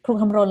ครู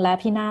คำรณและ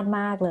พี่นาฏ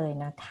มากเลย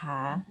นะค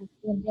ะ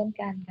เช่น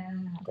กันค่ะ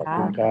ขอบ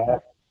คุณครับ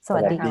ส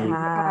วัสดีค่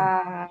ะ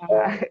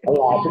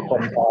ลาทุกค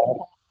นครับ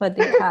สวัส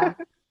ดีค่ะ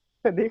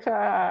สวัสดีค่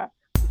ะ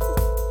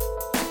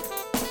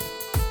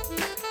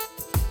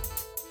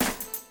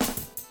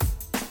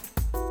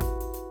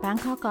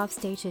Bangkok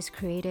Offstage is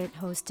created,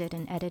 hosted,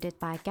 and edited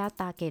by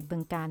Gautaket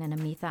Bungkan and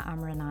Amitha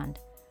Amranand.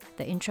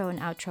 The intro and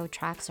outro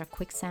tracks are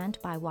Quicksand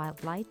by Wild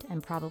Light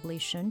and Probably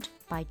Shouldn't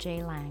by Jay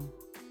Lang.